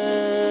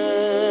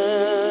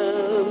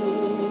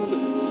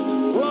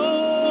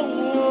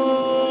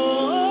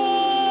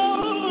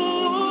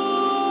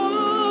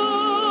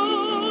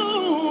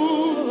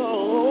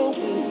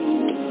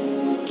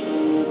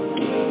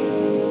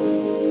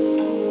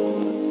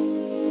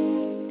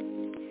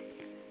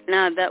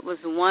 Now, that was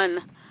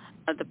one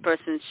of the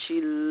persons she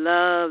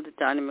loved,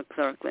 Donnie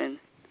McClurkin.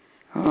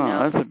 Oh,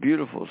 that's a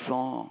beautiful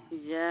song.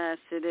 Yes,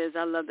 it is.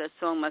 I love that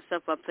song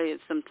myself. I play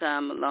it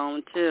sometime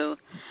alone, too.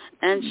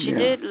 And she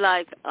did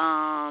like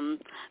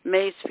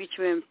Maze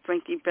featuring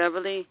Frankie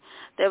Beverly.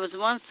 There was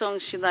one song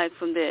she liked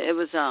from there. It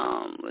was,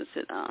 I'm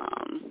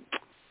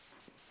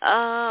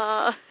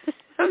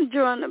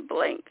drawing a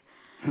blank.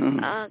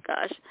 Oh,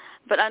 gosh.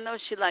 But I know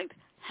she liked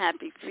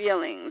Happy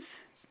Feelings.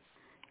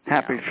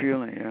 Happy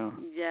Feeling, yeah.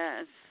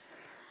 Yes.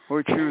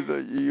 Which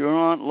your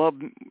aunt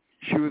loved,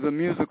 she was a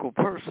musical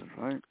person,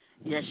 right?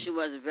 Yes, she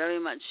was very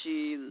much.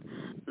 She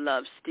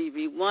loved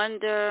Stevie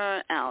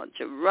Wonder, Al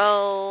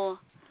Jarreau,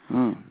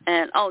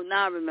 and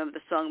now I remember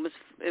the song.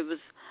 It was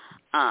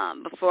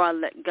Before I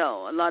Let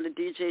Go. A lot of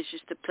DJs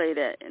used to play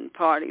that in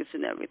parties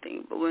and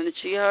everything. But when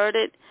she heard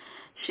it,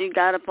 she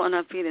got up on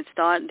her feet and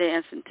started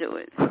dancing to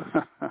it.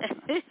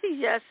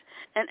 Yes,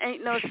 and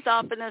Ain't No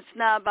Stopping Us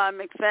Now by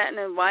McFadden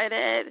and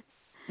Whitehead.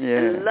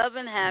 And Love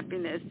and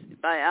Happiness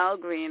by Al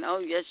Green. Oh,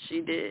 yes,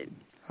 she did.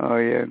 Oh,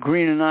 yeah.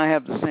 Green and I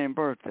have the same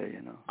birthday,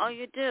 you know. Oh,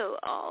 you do?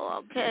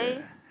 Oh, okay.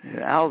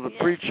 Yeah. Al's a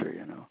preacher,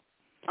 you know.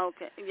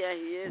 Okay. Yeah,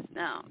 he is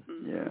now.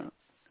 Yeah.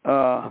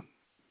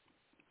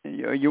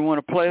 You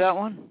want to play that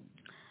one?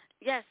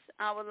 Yes,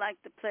 I would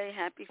like to play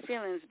Happy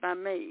Feelings by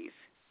Maze.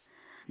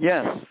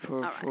 Yes,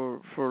 for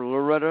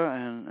Loretta,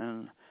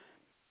 and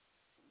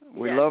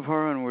we love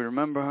her and we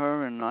remember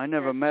her, and I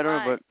never met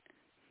her, but...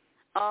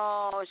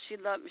 Oh, she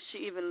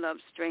even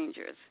loved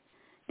strangers.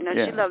 You know,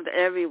 she loved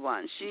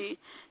everyone. She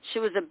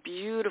was a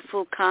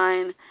beautiful,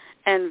 kind,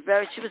 and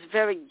she was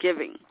very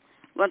giving.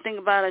 One thing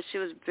about her, she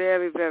was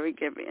very, very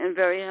giving and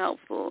very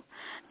helpful.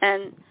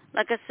 And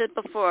like I said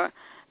before,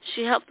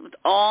 she helped with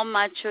all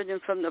my children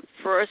from the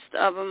first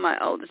of them, my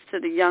oldest, to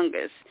the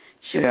youngest.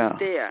 She was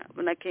there.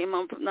 When I came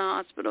home from the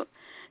hospital,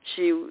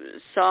 she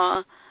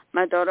saw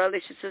my daughter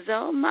Alicia. She says,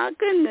 oh, my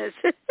goodness.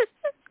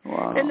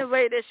 Wow. In the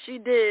way that she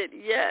did,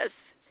 yes.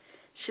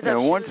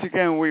 Once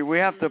again, we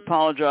have to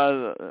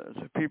apologize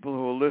to people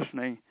who are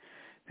listening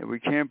that we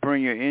can't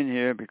bring you in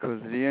here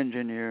because of the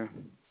engineer.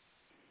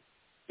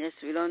 Yes,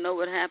 we don't know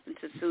what happened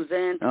to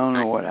Suzanne. I don't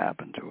know what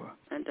happened to her.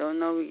 I don't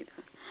know either.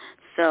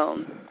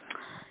 So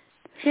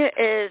here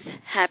is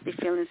Happy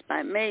Feelings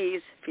by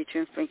Maze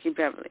featuring Frankie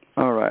Beverly.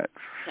 All right.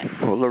 Okay.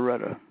 For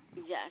Loretta.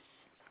 Yes.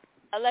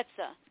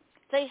 Alexa,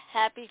 play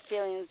Happy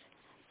Feelings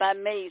by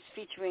Maze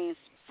featuring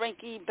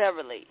Frankie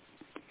Beverly.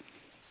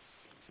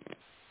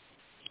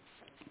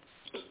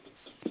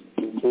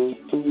 From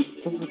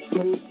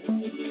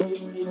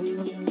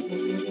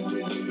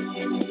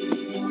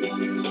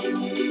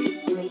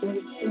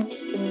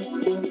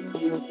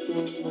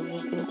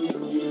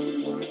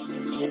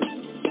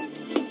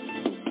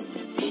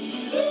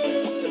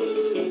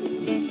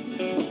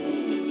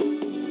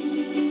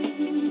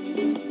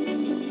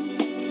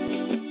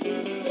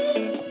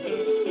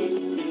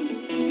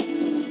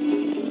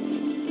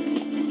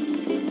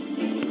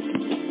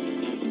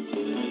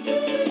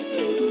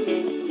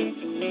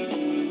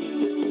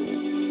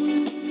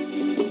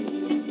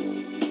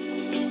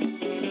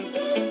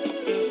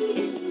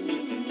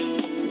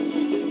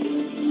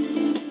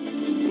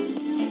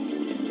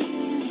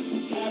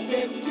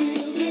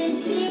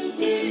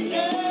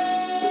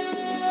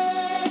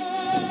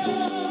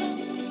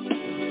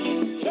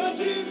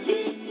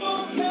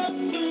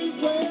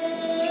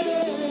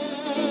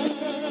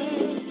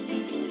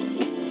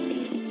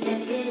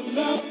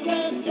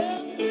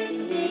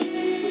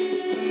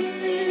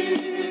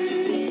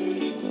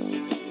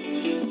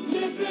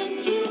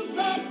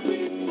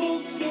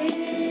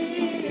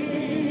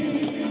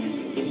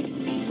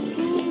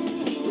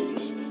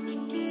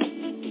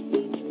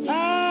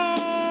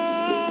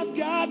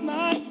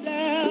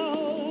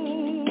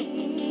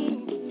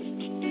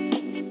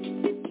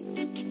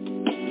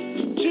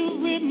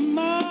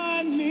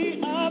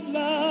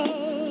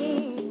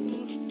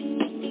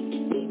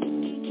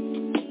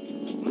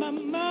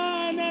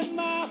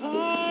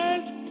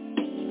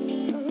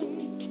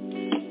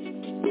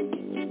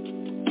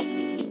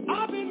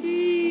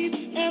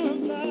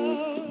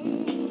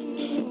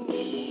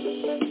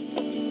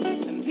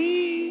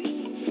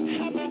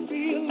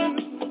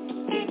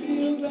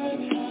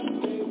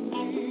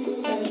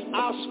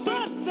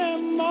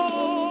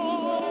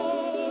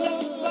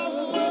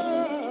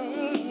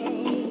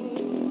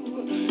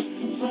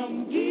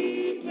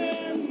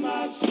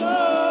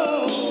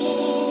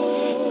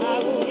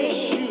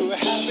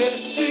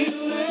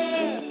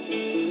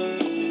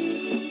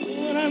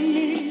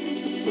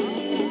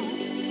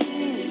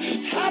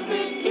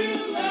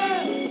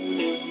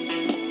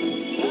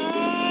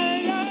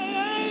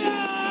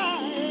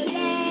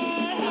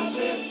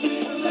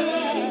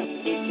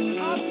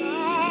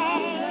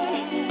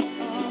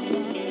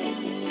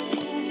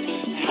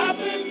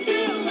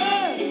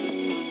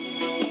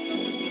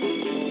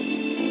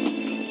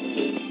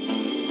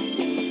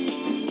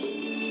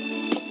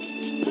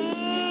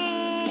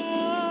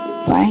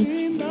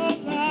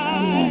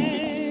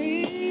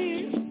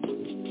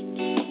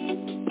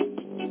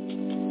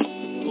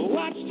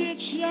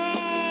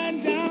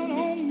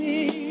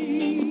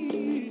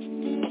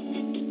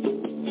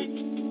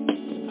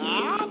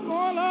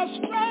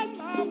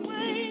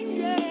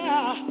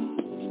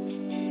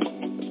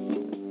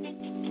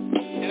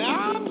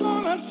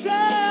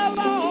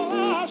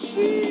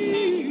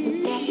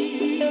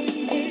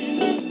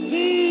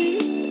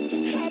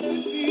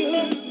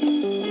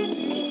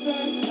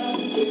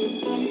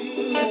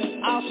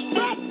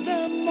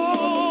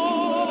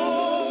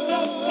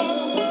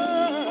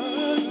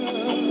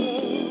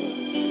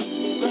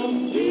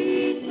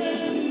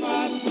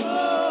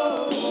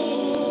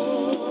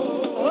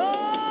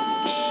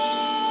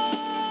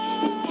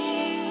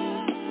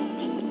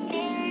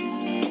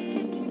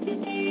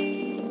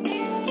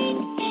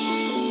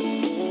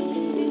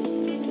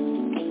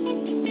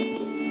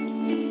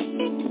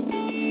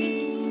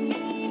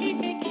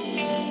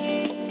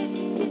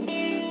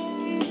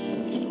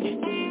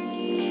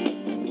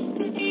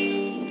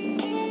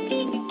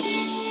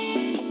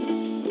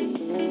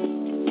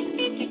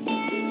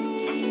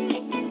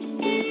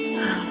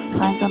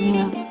Frank, I'm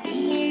here.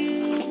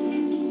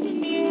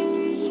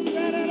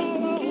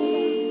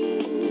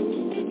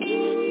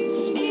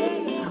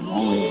 I'm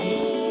always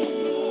here.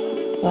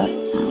 But,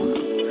 it's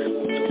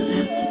gonna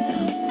have to be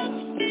done.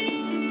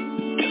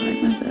 Tried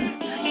my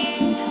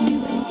best.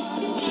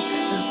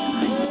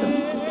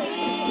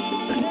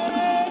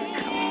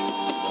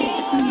 You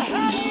can't tell me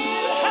that it's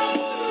stuff and I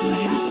don't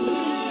know.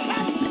 It's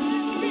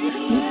been fun. It's been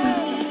fun.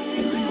 I'm happy.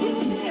 You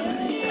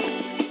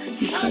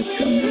tried. You tried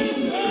so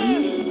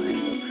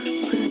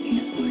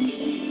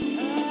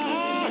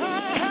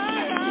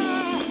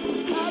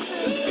much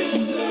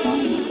to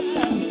find me, but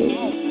I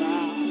can't find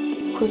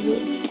you. Could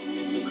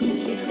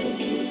you say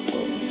so?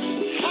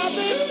 I'm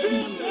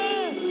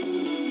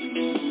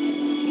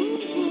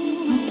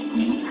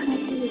not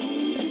happy with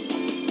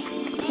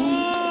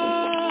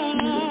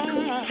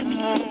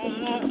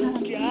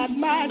you. Got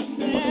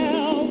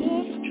myself.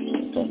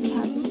 Doesn't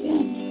happen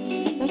again.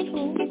 That's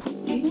all.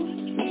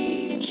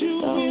 To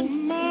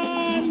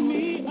remind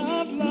me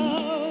of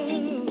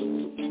love.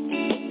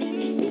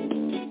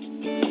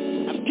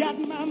 I've got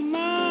my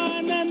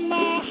mind and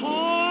my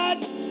heart,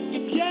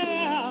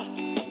 yeah.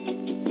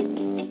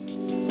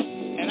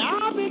 And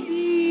I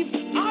believe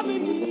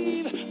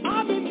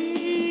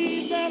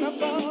that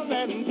above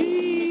and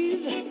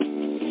these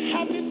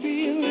happy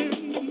feelings,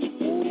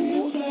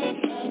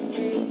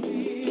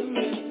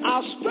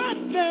 I'll spread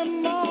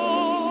them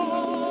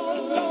all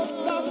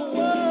over the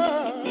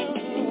world.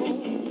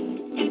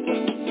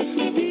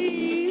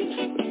 These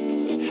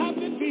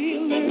happy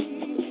feelings,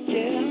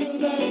 yeah,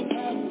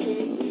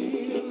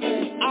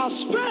 I'll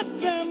spread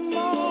them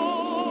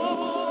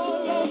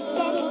all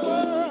over the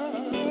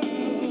world.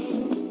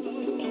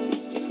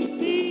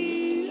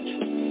 These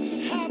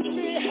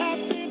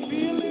happy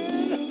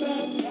feelings,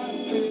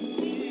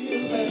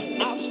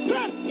 I'll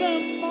spread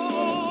them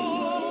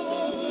all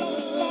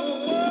over the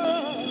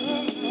world.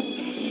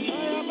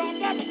 Sorry about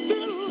that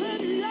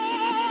feeling, yeah.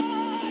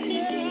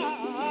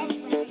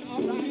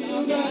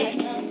 All right.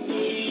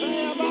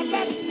 Sorry about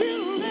that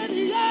feeling,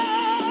 yeah.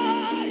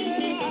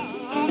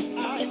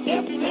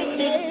 Every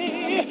day.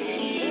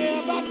 Sorry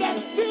about that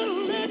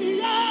feeling,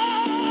 yeah.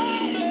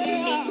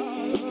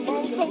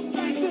 Oh, so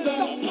thank you.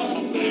 Sorry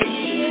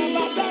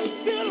about that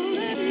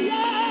feeling,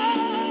 yeah.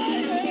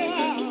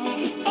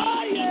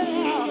 Oh, yeah.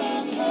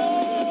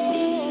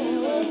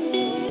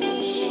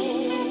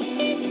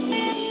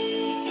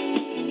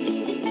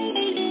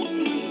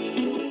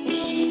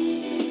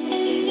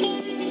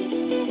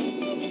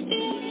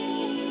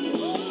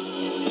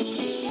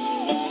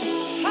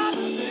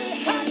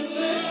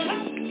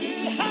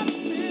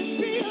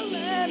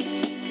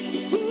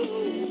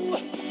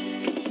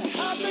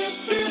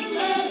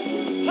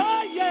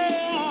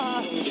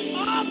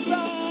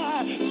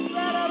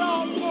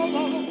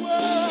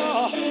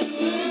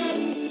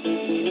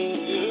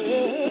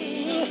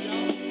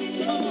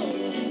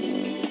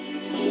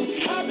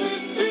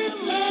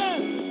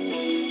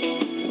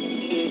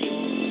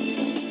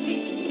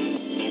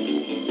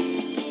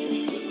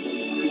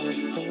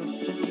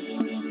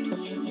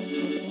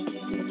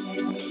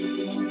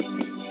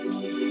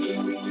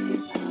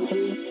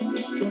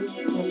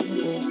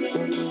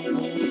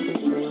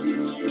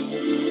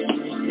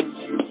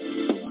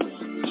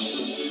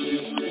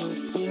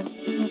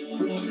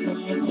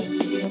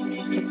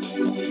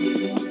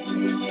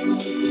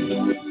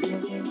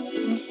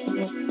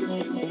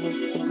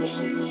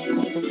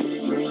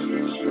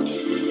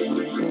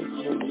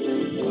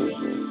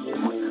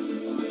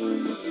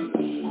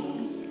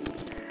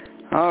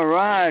 All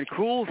right,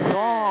 cool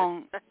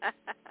song.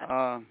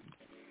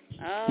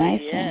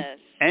 Nice yes.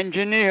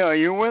 Engineer, are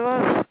you with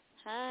us?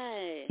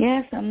 Hi.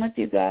 Yes, I'm with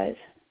you guys.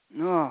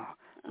 No.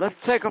 Let's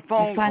take a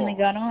phone I finally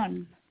call. got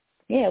on.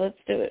 Yeah, let's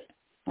do it.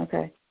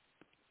 Okay.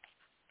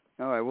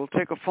 All right, we'll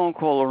take a phone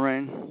call,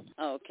 Lorraine.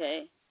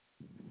 Okay.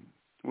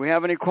 We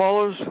have any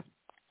callers?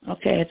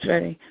 Okay, it's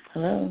ready.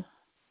 Hello.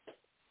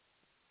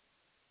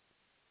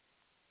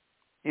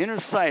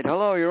 Innersight,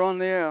 hello, you're on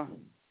the air.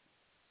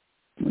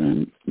 I'm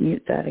going to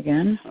mute that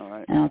again, All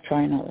right. and I'll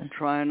try another.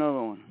 Try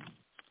another one.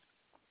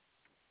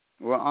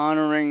 We're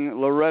honoring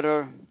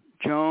Loretta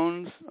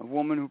Jones, a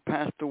woman who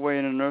passed away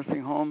in a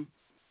nursing home.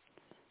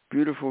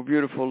 Beautiful,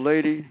 beautiful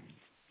lady.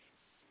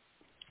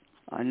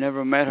 I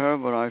never met her,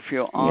 but I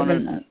feel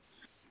honored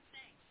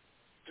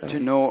to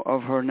know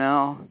of her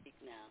now.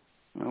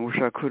 I wish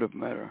I could have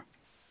met her.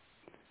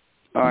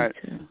 All right.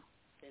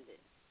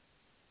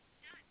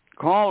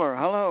 Caller,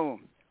 hello.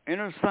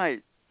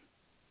 Innersight.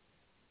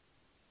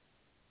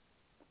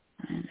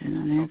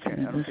 Okay,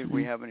 I don't think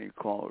we have any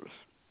callers.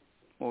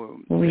 Well,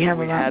 we have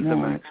we a lot had more,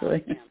 them.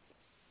 actually.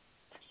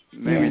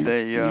 Maybe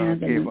they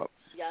gave up.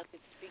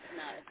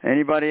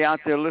 Anybody out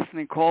there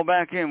listening, call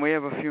back in. We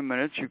have a few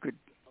minutes. You could,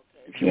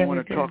 if you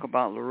want to talk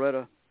about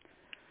Loretta.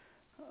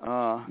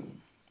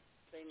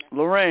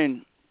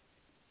 Lorraine,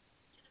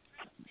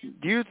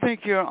 do you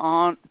think your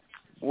aunt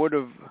would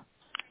have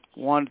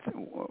want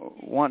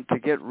to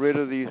get rid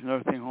of these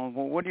nursing homes?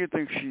 Well, what do you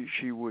think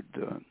she would?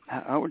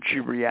 How would she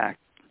react?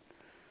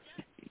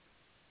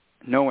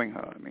 Knowing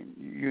her, I mean,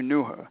 you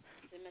knew her.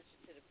 They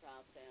mentioned to the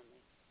Proud family.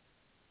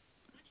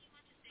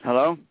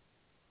 Hello?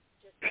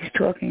 She's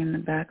talking in the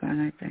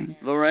background, I think.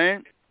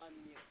 Lorraine?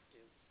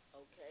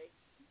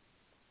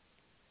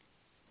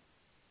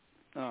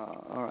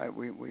 All right,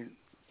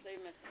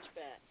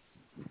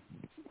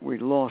 we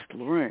lost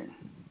Lorraine.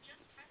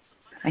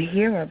 I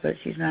hear her, but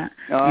she's not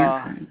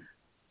answering.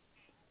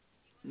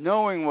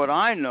 Knowing what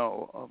I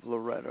know of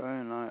Loretta,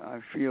 and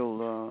I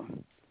feel,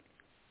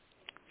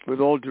 with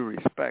all due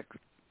respect,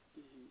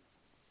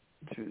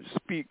 to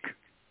speak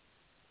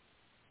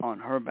on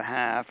her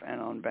behalf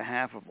and on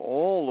behalf of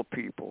all the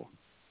people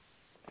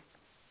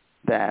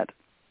that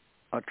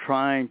are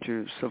trying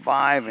to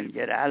survive and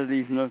get out of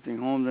these nursing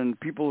homes, and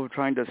people who are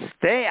trying to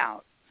stay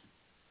out.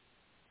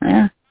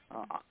 Yeah.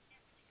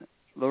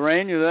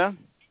 Lorraine, you there?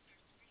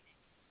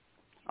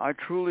 I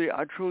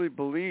truly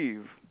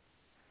believe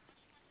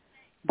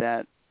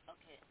that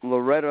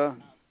Loretta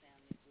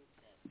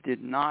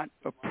did not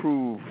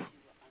approve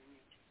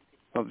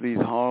of these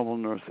horrible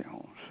nursing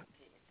homes,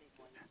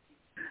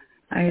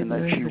 and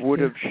that she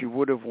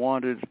would have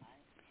wanted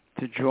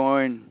to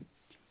join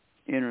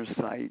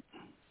Innersight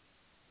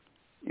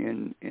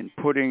in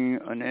putting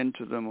an end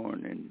to them, or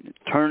in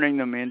turning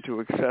them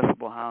into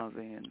accessible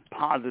housing and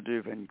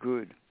positive and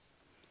good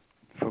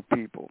for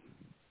people.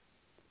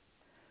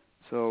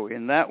 So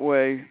in that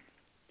way,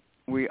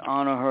 we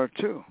honor her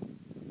too.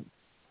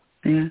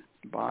 Yeah.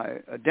 By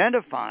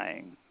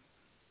identifying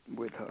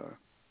with her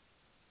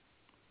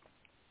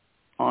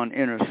on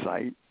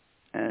Innersight,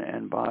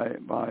 and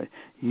by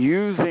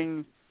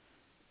using,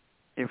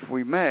 if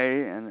we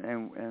may,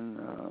 and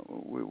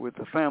with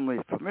the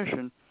family's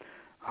permission,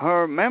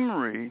 her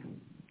memory.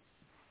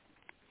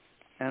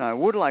 And I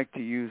would like to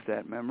use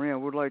that memory. I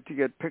would like to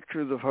get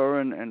pictures of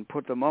her and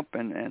put them up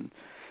and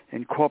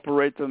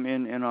incorporate them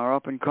in our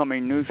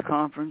up-and-coming news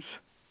conference,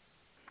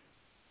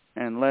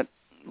 and let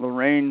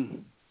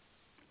Lorraine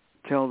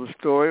tell the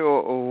story,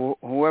 or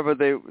whoever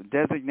they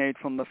designate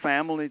from the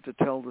family to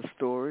tell the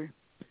story.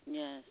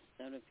 Yes,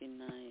 that would be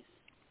nice.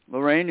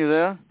 Lorraine, you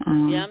there?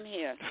 Yeah, I'm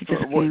here.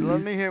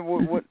 Let me hear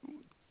what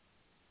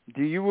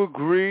do you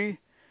agree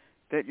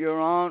that your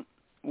aunt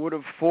would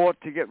have fought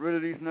to get rid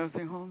of these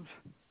nursing homes?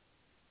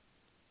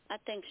 I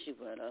think she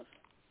would have.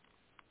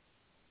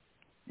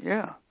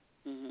 Yeah.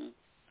 Mhm.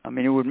 I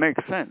mean, it would make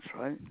sense,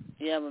 right?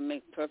 Yeah, it would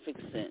make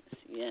perfect sense.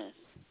 Yes.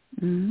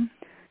 Mhm.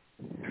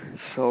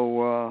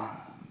 So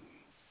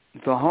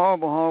it's a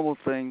horrible, horrible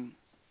thing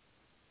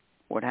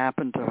what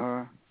happened to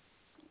her,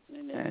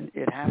 and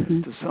it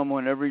happens to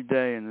someone every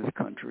day in this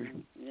country.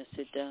 Yes,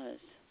 it does.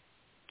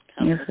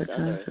 Yes, it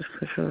does,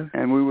 for sure.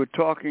 And we were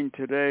talking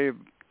today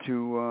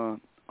to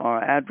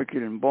our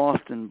advocate in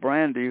Boston,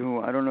 Brandy, who,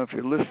 I don't know if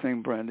you're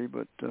listening, Brandy,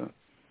 but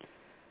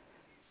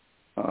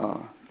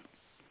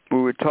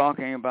we were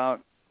talking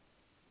about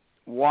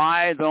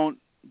why don't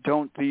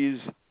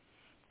these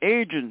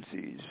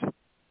agencies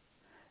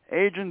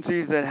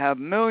that have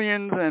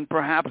millions and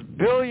perhaps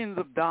billions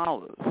of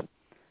dollars,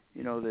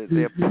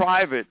 they're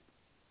private,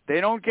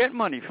 they don't get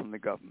money from the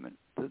government.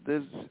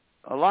 There's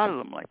a lot of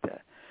them like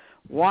that.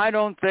 Why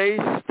don't they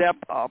step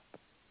up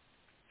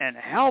and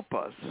help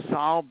us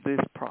solve this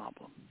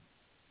problem?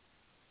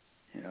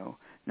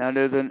 Now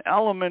there's an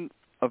element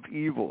of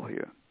evil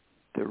here.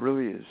 There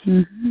really is.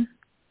 Mm-hmm.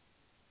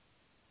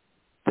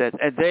 That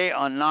they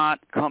are not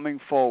coming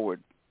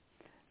forward.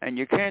 And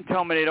you can't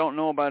tell me they don't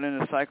know about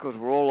Innersight, because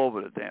we're all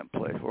over the damn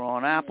place. We're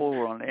on Apple,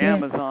 we're on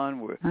Amazon,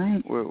 we're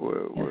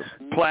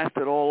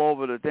plastered all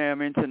over the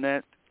damn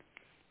internet.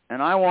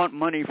 And I want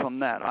money from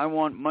that. I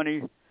want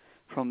money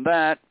from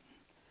that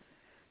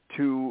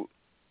to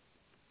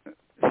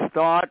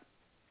start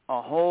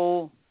a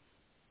whole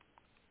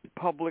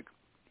public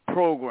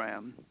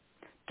program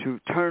to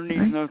turn these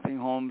nursing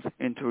homes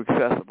into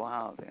accessible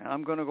housing. And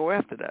I'm going to go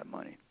after that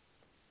money.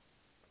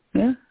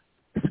 Yeah,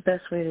 it's the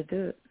best way to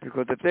do it.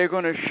 Because if they're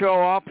going to show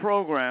our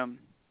program,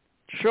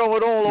 show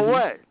it all the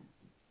way.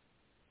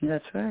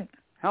 That's right.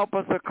 Help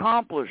us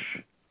accomplish.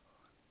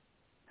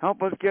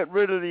 Help us get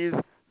rid of these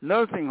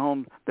nursing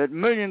homes that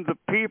millions of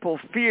people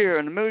fear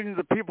and millions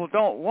of people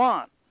don't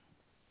want.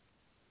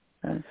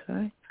 That's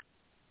right.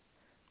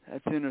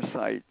 That's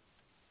Innersight.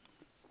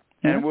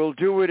 Yeah. And we'll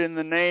do it in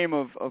the name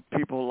of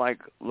people like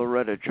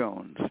Loretta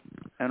Jones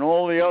and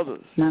all the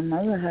others. My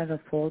mother had a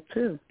fall,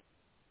 too.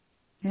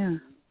 Yeah,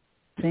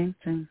 same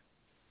thing.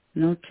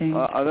 No change.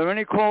 Are there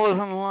any callers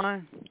on the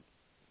line?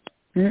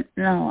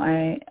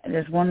 No,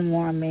 there's one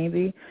more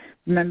maybe.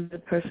 Remember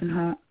the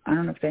person, I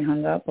don't know if they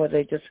hung up or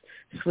they just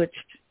switched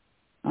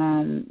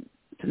to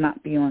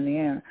not be on the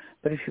air.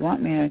 But if you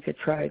want me, I could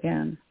try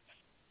again.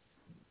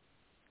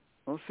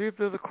 We'll see if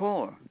there's a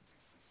caller.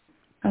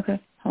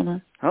 Okay, hold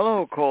on.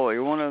 Hello, caller.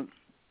 You want to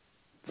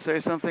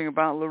say something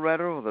about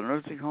Loretta or the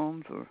nursing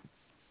homes? Or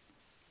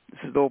this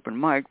is the open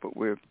mic, but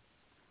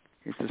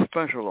it's a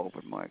special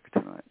open mic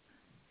tonight.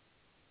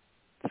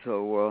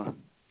 So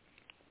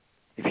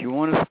if you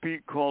want to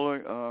speak,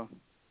 caller,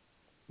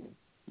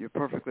 you're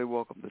perfectly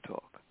welcome to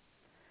talk.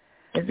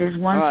 There's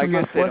one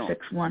from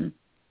 461.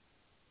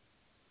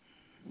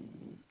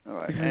 All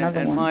right,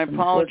 and my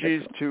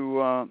apologies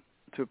to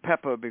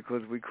Pepper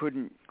because we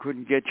couldn't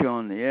get you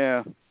on the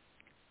air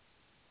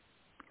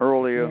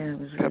earlier. Yeah, it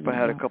was Pepper really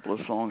had a rough. couple of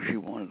songs she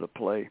wanted to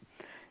play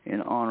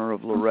in honor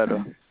of Loretta.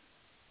 Okay.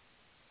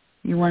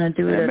 You want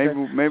to do it?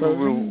 Maybe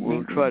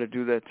we'll try to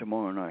do that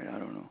tomorrow night. I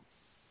don't know.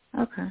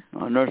 Okay.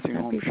 Our nursing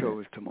home That'd be show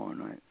good. is tomorrow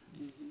night.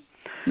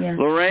 Mm-hmm. Yeah.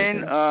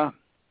 Lorraine,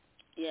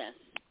 Yes.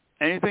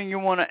 anything you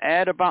want to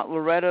add about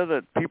Loretta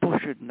that people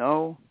should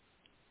know?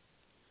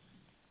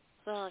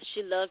 Well,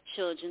 she loved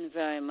children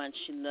very much.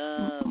 She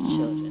loved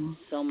children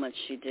so much.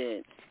 She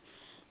did.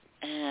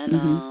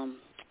 And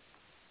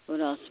what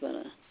else?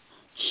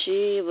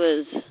 She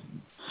was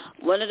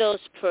one of those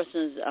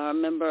persons. I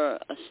remember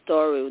a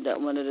story that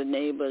one of the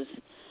neighbors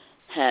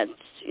had,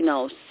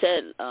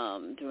 said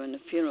during the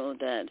funeral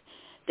that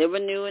they were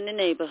new in the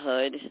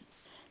neighborhood,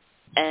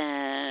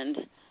 and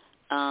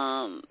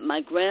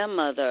my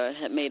grandmother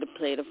had made a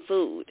plate of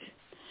food.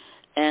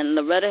 And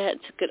Loretta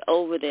had took it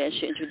over there.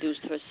 She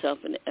introduced herself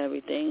and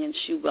everything, and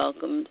she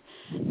welcomed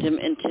them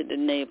into the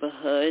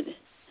neighborhood,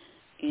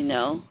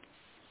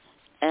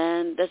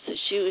 And that's what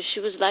she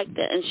was like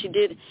that. And she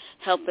did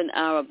help in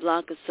our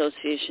block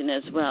association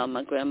as well.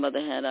 My grandmother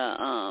had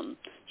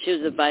she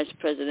was the vice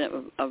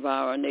president of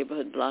our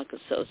neighborhood block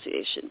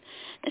association,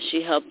 and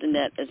she helped in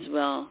that as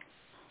well,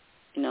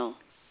 So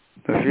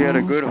she had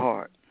a good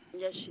heart.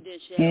 Yes, she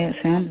did. She had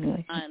it sounds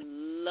like a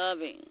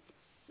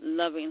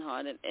loving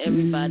heart, and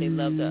everybody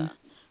loved her.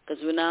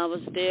 Because when I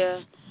was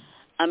there,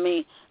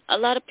 a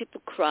lot of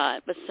people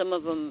cried, but some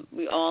of them,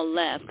 we all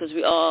laughed because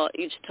we all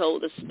each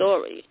told a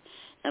story.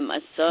 And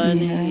my son,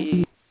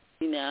 he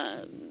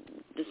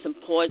did some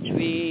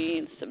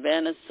poetry.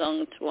 Savannah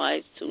sung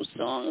twice, 2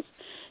 songs.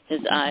 His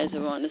Eyes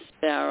Are on a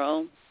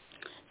Sparrow,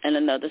 and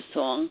another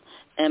song.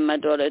 And my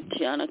daughter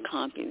Tiana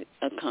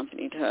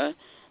accompanied her.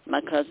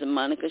 My cousin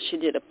Monica, she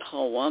did a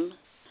poem.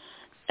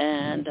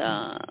 And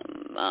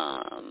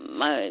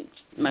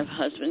my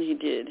husband, he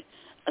did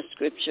a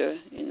scripture,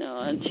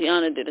 and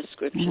Tiana did a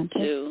scripture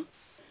too.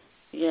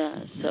 Yeah,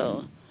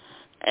 so,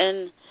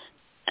 and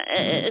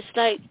it's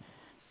like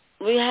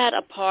we had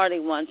a party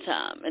one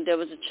time, and there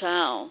was a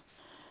child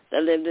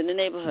that lived in the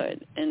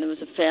neighborhood, and there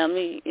was a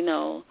family,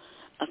 a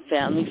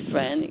family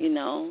friend,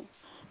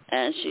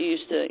 and she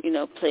used to,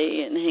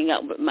 play and hang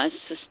out with my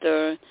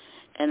sister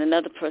and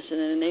another person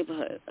in the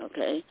neighborhood,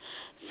 okay?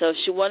 So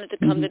she wanted to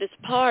come to this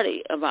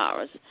party of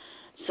ours.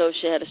 So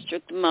she had a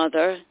strict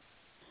mother,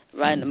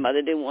 right? And the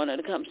mother didn't want her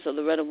to come, so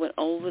Loretta went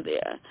over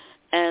there.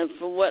 And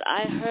from what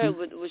I heard,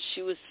 what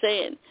she was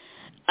saying,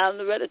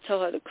 Loretta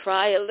told her to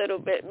cry a little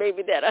bit.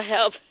 Maybe that'll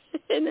help,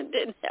 and it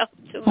didn't help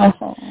too much.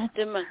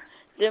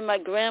 Then my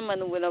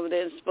grandmother went over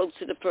there and spoke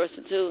to the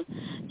person too,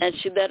 and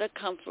she let her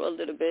come for a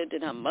little bit.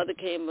 Then her mother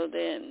came over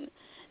there,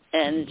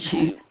 and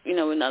she,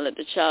 would not let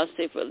the child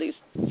stay for at least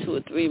 2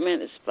 or 3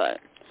 minutes, but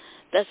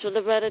that's what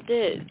Loretta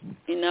did,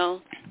 Yeah.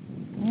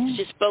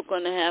 She spoke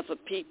on behalf of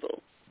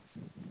people.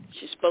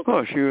 She spoke.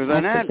 Oh, she was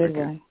an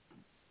advocate.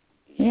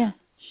 Yeah.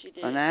 She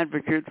did. An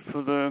advocate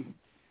for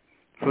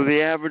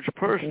the average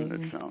person,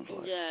 it sounds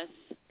like. Yes.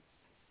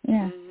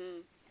 Yeah.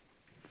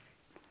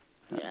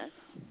 Yes.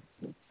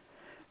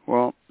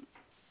 Well,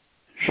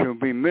 she'll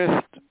be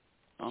missed,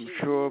 I'm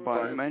sure,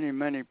 by many,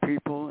 many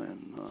people,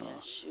 and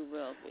yes, she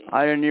will be.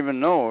 I didn't even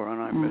know her,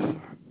 and I miss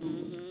her.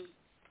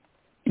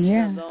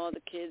 Yeah. She loved all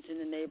the kids in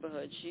the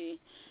neighborhood. She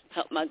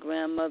helped my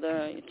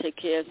grandmother take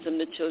care of some of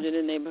the children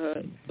in the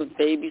neighborhood with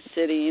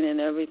babysitting and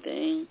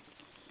everything.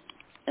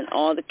 And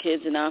all the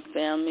kids in our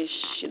family,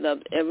 she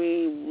loved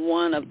every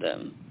one of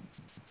them.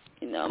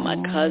 My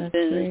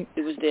cousins,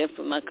 she was there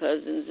for my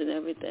cousins and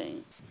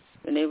everything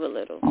when they were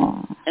little.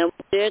 And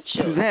their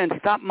children. Suzanne,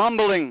 stop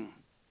mumbling.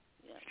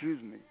 Yeah.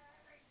 Excuse me.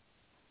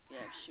 Yeah,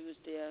 she was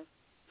there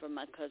for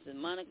my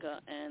cousin Monica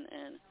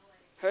and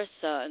her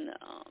son,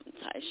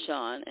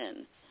 Tyshawn,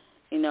 and,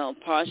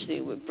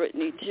 partially with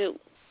Brittany too,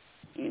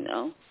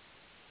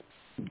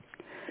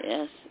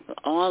 Yes,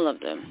 all of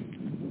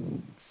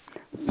them.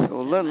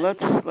 So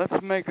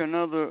let's make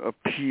another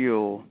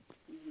appeal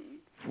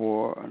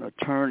for an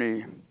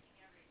attorney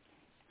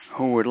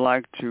who would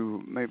like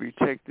to maybe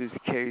take this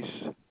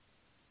case.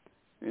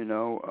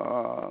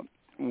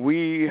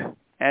 We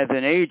as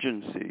an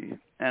agency,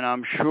 and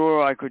I'm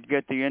sure I could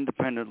get the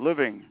Independent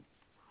Living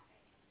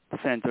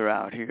Center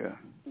out here.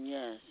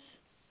 Yes.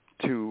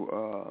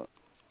 To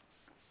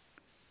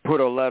put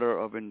a letter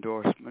of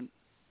endorsement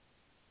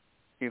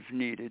if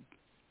needed.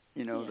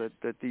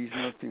 That these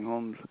nursing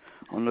homes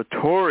are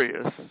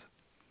notorious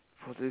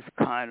for this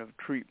kind of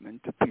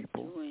treatment to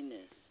people.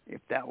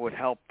 If that would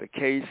help the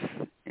case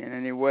in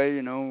any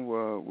way,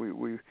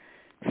 we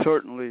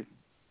certainly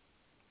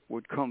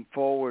would come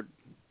forward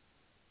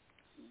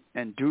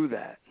and do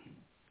that.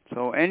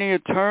 So any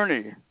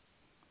attorney,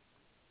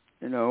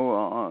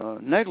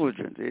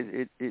 negligent,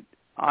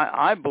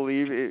 I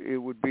believe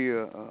it would be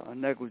a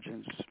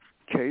negligence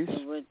case.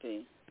 It would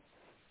be.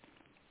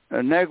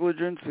 A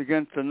negligence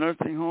against the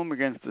nursing home,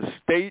 against the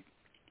state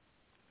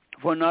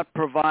for not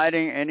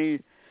providing any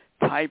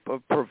type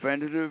of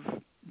preventative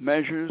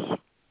measures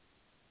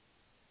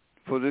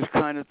for this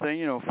kind of thing,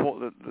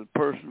 the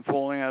person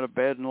falling out of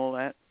bed and all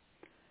that.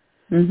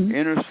 Mm-hmm.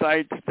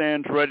 Innersight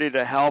stands ready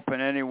to help in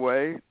any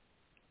way.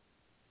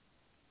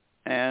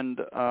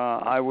 And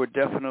I would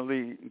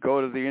definitely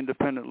go to the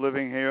independent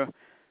living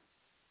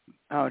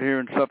out here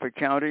in Suffolk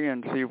County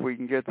and see if we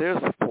can get their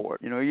support.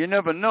 You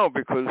never know,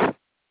 because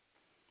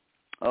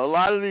a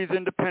lot of these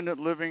independent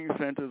living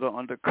centers are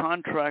under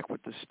contract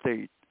with the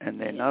state,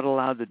 and they're not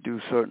allowed to do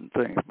certain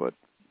things, but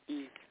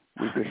we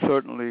could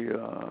certainly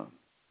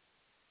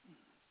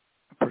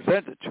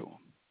present it to them.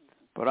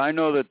 But I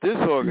know that this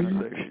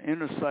organization,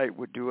 Innersight,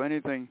 would do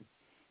anything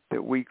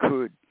that we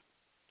could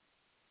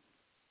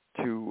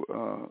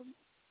to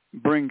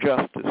bring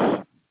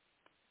justice.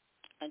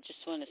 I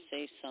just want to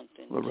say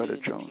something Loretta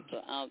to Jones.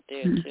 people out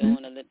there, too. I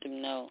want to let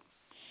them know,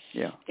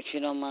 if you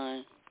don't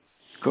mind.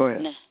 Go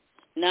ahead.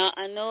 Now,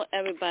 I know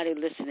everybody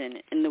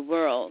listening in the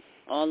world,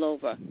 all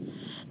over,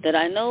 that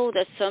I know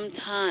that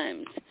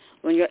sometimes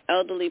when your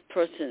elderly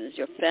persons,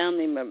 your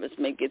family members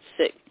may get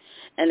sick,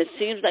 and it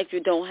seems like you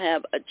don't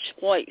have a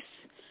choice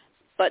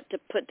but to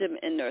put them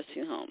in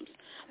nursing homes.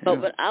 But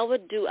what I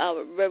would do, I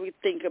would really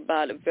think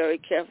about it very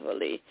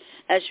carefully.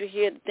 As you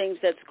hear the things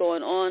that's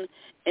going on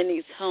in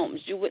these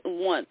homes, you wouldn't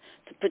want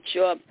to put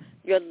your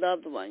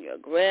loved one, your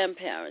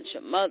grandparents,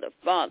 your mother,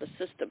 father,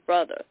 sister,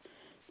 brother,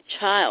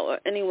 child, or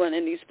anyone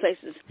in these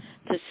places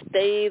to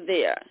stay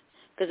there.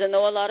 Because I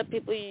know a lot of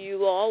people,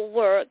 you all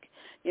work.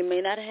 You may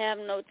not have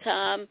no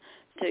time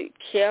to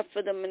care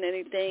for them in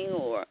anything,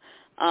 or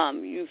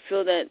you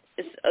feel that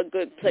it's a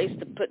good place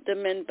to put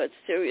them in, but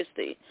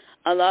seriously,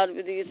 a lot of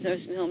these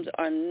nursing homes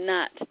are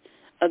not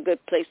a good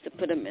place to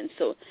put them in.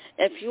 So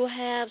if you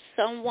have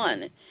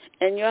someone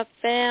in your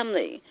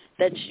family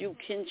that you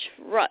can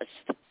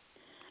trust,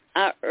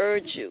 I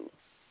urge you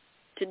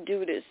to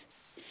do this.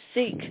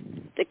 Seek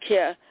the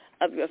care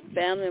of your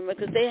family member,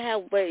 because they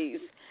have ways.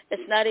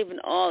 It's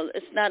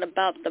not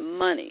about the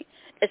money.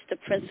 It's the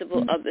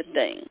principle of the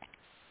thing.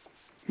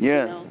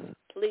 Yes.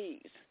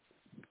 Please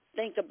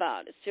think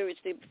about it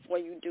seriously before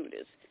you do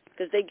this,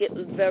 because they get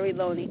very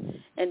lonely,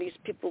 and these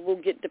people will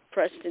get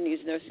depressed in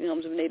these nursing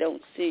homes when they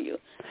don't see you.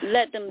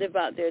 Let them live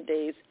out their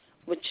days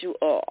with you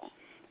all.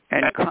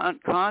 And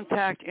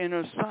contact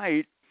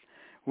Innersight.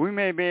 We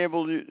may be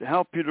able to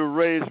help you to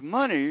raise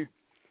money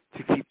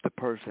to keep the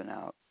person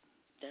out.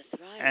 That's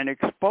right. And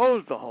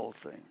expose the whole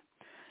thing.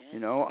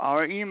 Yes.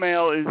 Our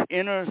email is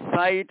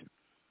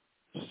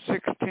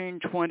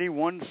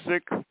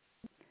Innersight162016,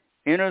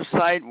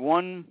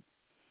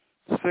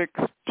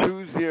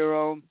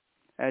 Innersight1620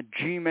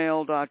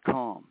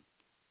 @gmail.com.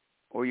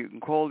 Or you can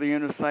call the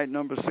Innersight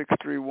number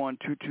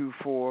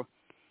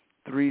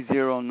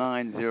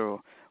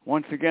 631-224-3090.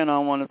 Once again, I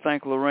want to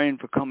thank Lorraine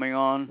for coming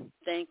on.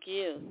 Thank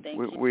you.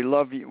 We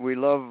love you. We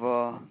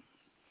love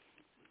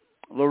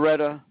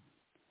Loretta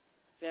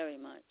very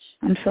much.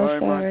 I'm so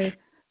sorry. Much.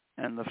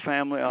 And the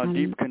family, our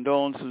deep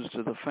condolences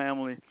to the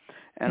family.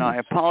 And I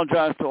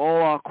apologize to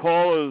all our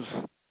callers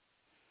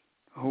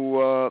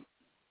who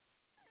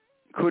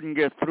couldn't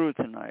get through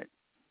tonight.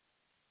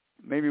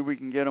 Maybe we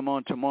can get them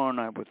on tomorrow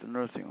night with the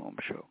Nursing Home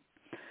Show.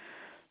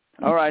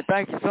 All right,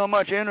 thank you so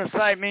much.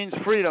 Innersight means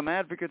freedom.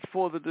 Advocates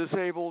for the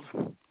disabled,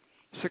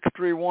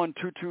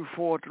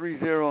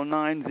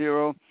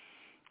 631-224-3090,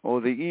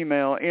 or the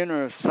email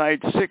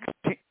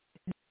Innersight1620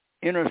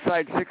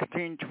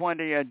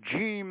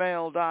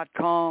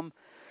 @gmail.com.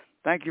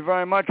 Thank you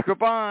very much.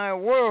 Goodbye,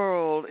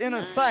 world.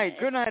 Innersight.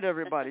 Good night,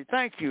 everybody.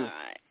 Thank you.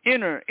 Right.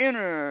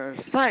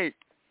 Innersight.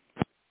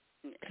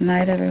 Good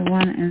night,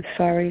 everyone, and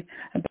sorry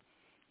about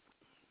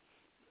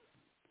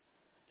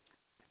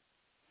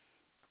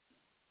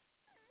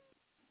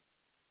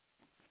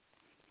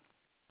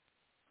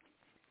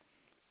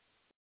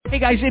Hey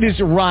guys, it is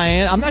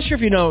Ryan. I'm not sure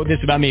if you know this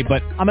about me,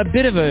 but I'm a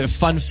bit of a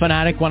fun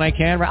fanatic when I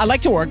can. I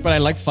like to work, but I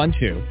like fun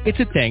too. It's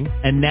a thing.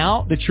 And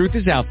now the truth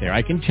is out there.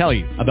 I can tell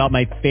you about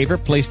my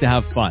favorite place to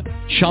have fun.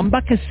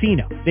 Chumba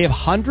Casino. They have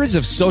hundreds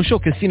of social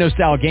casino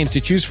style games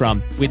to choose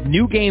from, with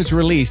new games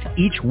released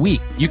each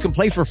week. You can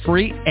play for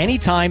free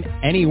anytime,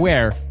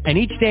 anywhere. And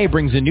each day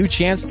brings a new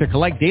chance to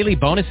collect daily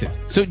bonuses.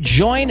 So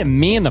join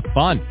me in the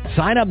fun.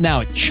 Sign up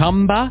now at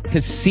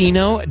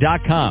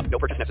ChumbaCasino.com. No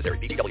purchase necessary.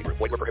 VGW Group.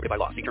 Void where prohibited by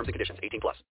law. See terms and conditions. 18+.